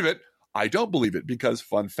can believe it, I don't believe it because,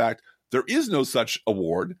 fun fact, there is no such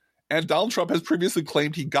award. And Donald Trump has previously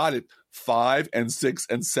claimed he got it 5 and 6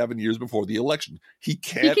 and 7 years before the election. He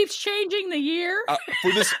keeps changing the year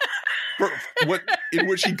in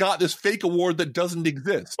which he got this fake award that doesn't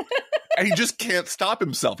exist. And he just can't stop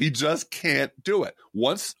himself. He just can't do it.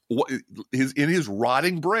 In his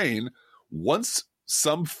rotting brain, once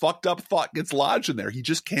some fucked up thought gets lodged in there, he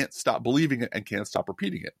just can't stop believing it and can't stop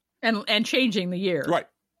repeating it. And changing the year. Right.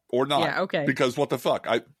 Or not. Yeah, okay. Because what the fuck?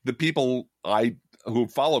 The people who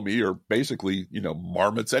follow me are basically,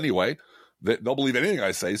 marmots anyway. They'll believe anything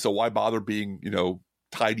I say, so why bother being,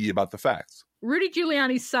 tidy about the facts? Rudy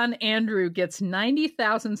Giuliani's son, Andrew, gets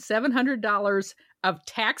 $90,700 of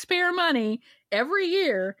taxpayer money every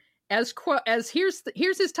year as here's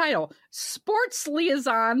his title, sports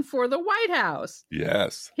liaison for the White House.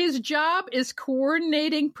 Yes. His job is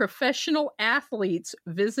coordinating professional athletes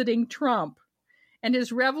visiting Trump. And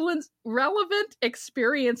his relevant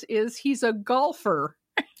experience is he's a golfer.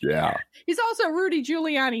 Yeah. He's also Rudy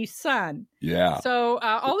Giuliani's son. Yeah. So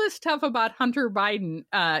all this stuff about Hunter Biden,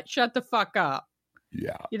 shut the fuck up.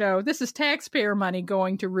 Yeah. This is taxpayer money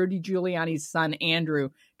going to Rudy Giuliani's son,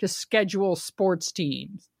 Andrew, to schedule sports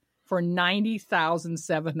teams for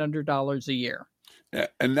 $90,700 a year.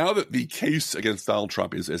 And now that the case against Donald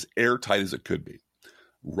Trump is as airtight as it could be,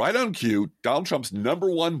 right on cue, Donald Trump's number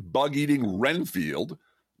one bug-eating Renfield,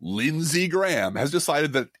 Lindsey Graham, has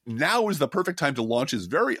decided that now is the perfect time to launch his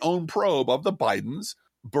very own probe of the Bidens,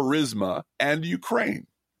 Burisma, and Ukraine.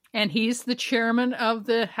 And he's the chairman of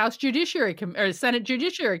the House Judiciary or Senate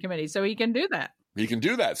Judiciary Committee, so he can do that. He can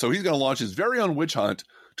do that. So he's going to launch his very own witch hunt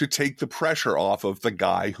to take the pressure off of the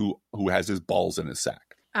guy who has his balls in his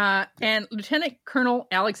sack. And Lieutenant Colonel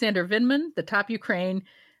Alexander Vindman, the top Ukraine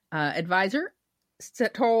advisor,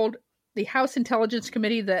 told the House Intelligence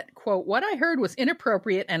Committee that, quote, what I heard was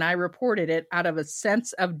inappropriate and I reported it out of a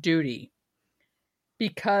sense of duty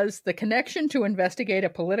because the connection to investigate a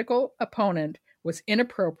political opponent was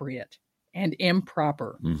inappropriate and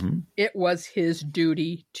improper. Mm-hmm. It was his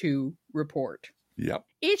duty to report. Yep.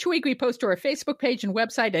 Each week we post to our Facebook page and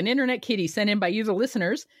website an Internet Kitty sent in by you, the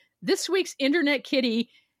listeners. This week's Internet Kitty,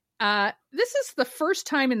 this is the first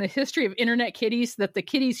time in the history of Internet Kitties that the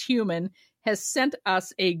kitty's human has sent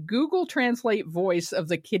us a Google Translate voice of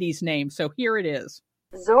the kitty's name. So here it is.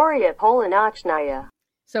 Zorya Polonochnaya.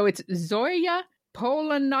 So it's Zorya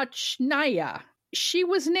Polonochnaya. She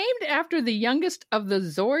was named after the youngest of the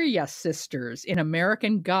Zorya sisters in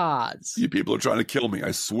American Gods. You people are trying to kill me.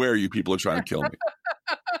 I swear you people are trying to kill me.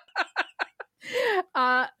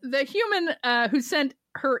 The human who sent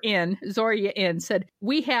her in, Zorya in, said,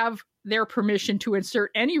 we have their permission to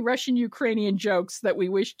insert any Russian-Ukrainian jokes that we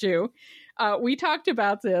wish to. We talked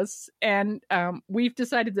about this, and we've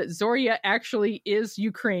decided that Zorya actually is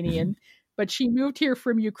Ukrainian, but she moved here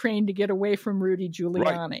from Ukraine to get away from Rudy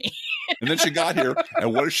Giuliani. Right. And then she got here,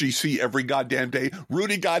 and what does she see every goddamn day?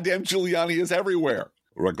 Rudy goddamn Giuliani is everywhere.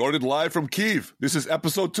 Recorded live from Kyiv. This is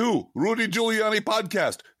episode 2, Rudy Giuliani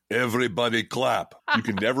podcast. Everybody clap. You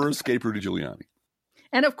can never escape Rudy Giuliani.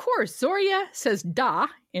 And of course, Zorya says da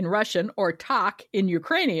in Russian or tak in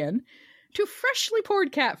Ukrainian to Freshly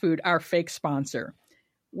Poured Cat Food, our fake sponsor.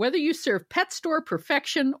 Whether you serve pet store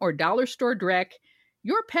perfection or dollar store dreck,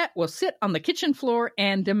 your pet will sit on the kitchen floor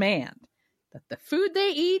and demand that the food they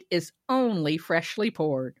eat is only freshly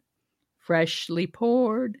poured. Freshly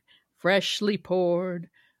poured, freshly poured.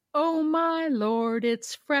 Oh my Lord,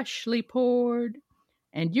 it's freshly poured.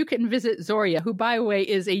 And you can visit Zorya, who, by the way,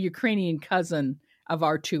 is a Ukrainian cousin of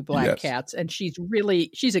our 2 black cats. And she's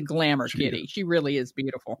a glamour kitty. She really is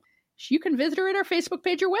beautiful. You can visit her at our Facebook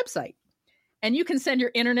page or website. And you can send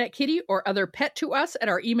your internet kitty or other pet to us at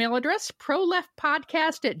our email address,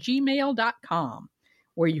 proleftpodcast@gmail.com,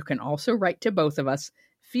 where you can also write to both of us.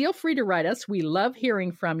 Feel free to write us. We love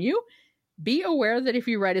hearing from you. Be aware that if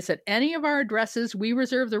you write us at any of our addresses, we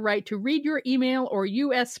reserve the right to read your email or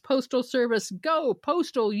U.S. Postal Service. Go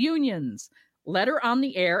Postal Unions! Letter on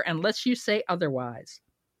the air unless you say otherwise.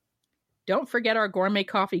 Don't forget our gourmet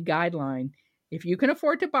coffee guideline. If you can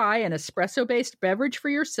afford to buy an espresso-based beverage for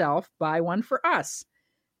yourself, buy one for us.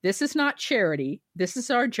 This is not charity. This is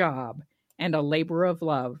our job and a labor of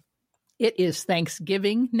love. It is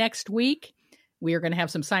Thanksgiving next week. We are going to have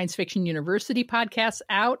some Science Fiction University podcasts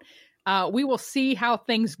out. We will see how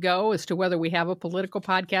things go as to whether we have a political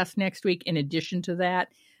podcast next week. In addition to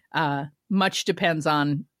that, much depends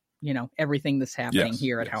on, everything that's happening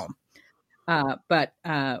here at home. But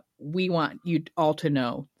we want you all to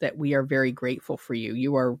know that we are very grateful for you.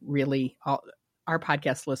 You are really, our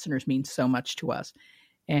podcast listeners mean so much to us.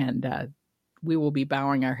 And we will be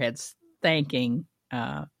bowing our heads, thanking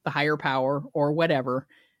the higher power or whatever,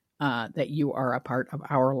 that you are a part of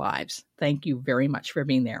our lives. Thank you very much for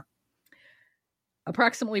being there.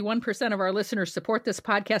 Approximately 1% of our listeners support this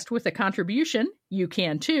podcast with a contribution. You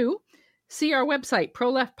can too. See our website,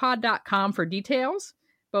 proleftpod.com, for details.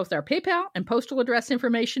 Both our PayPal and postal address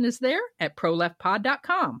information is there at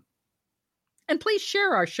proleftpod.com. And please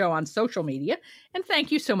share our show on social media, and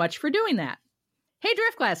thank you so much for doing that. Hey,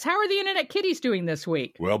 Driftglass, how are the Internet Kitties doing this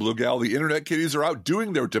week? Well, Blue Gal, the Internet Kitties are out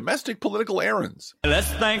doing their domestic political errands.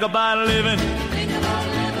 Let's think about living.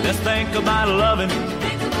 Let's think about loving.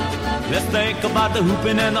 Let's think about the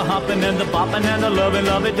hooping and the hopping and the bopping and the loving,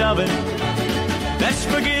 lovey-doving. Let's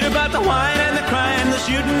forget about the whine and the crying, the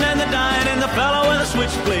shooting and the dying, and the fellow with a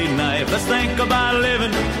switchblade knife. Let's think about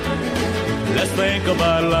living. Let's think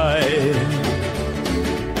about life.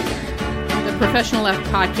 The Professional Left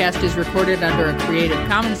podcast is recorded under a Creative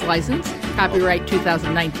Commons license. Copyright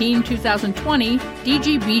 2019-2020,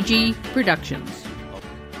 DGBG Productions.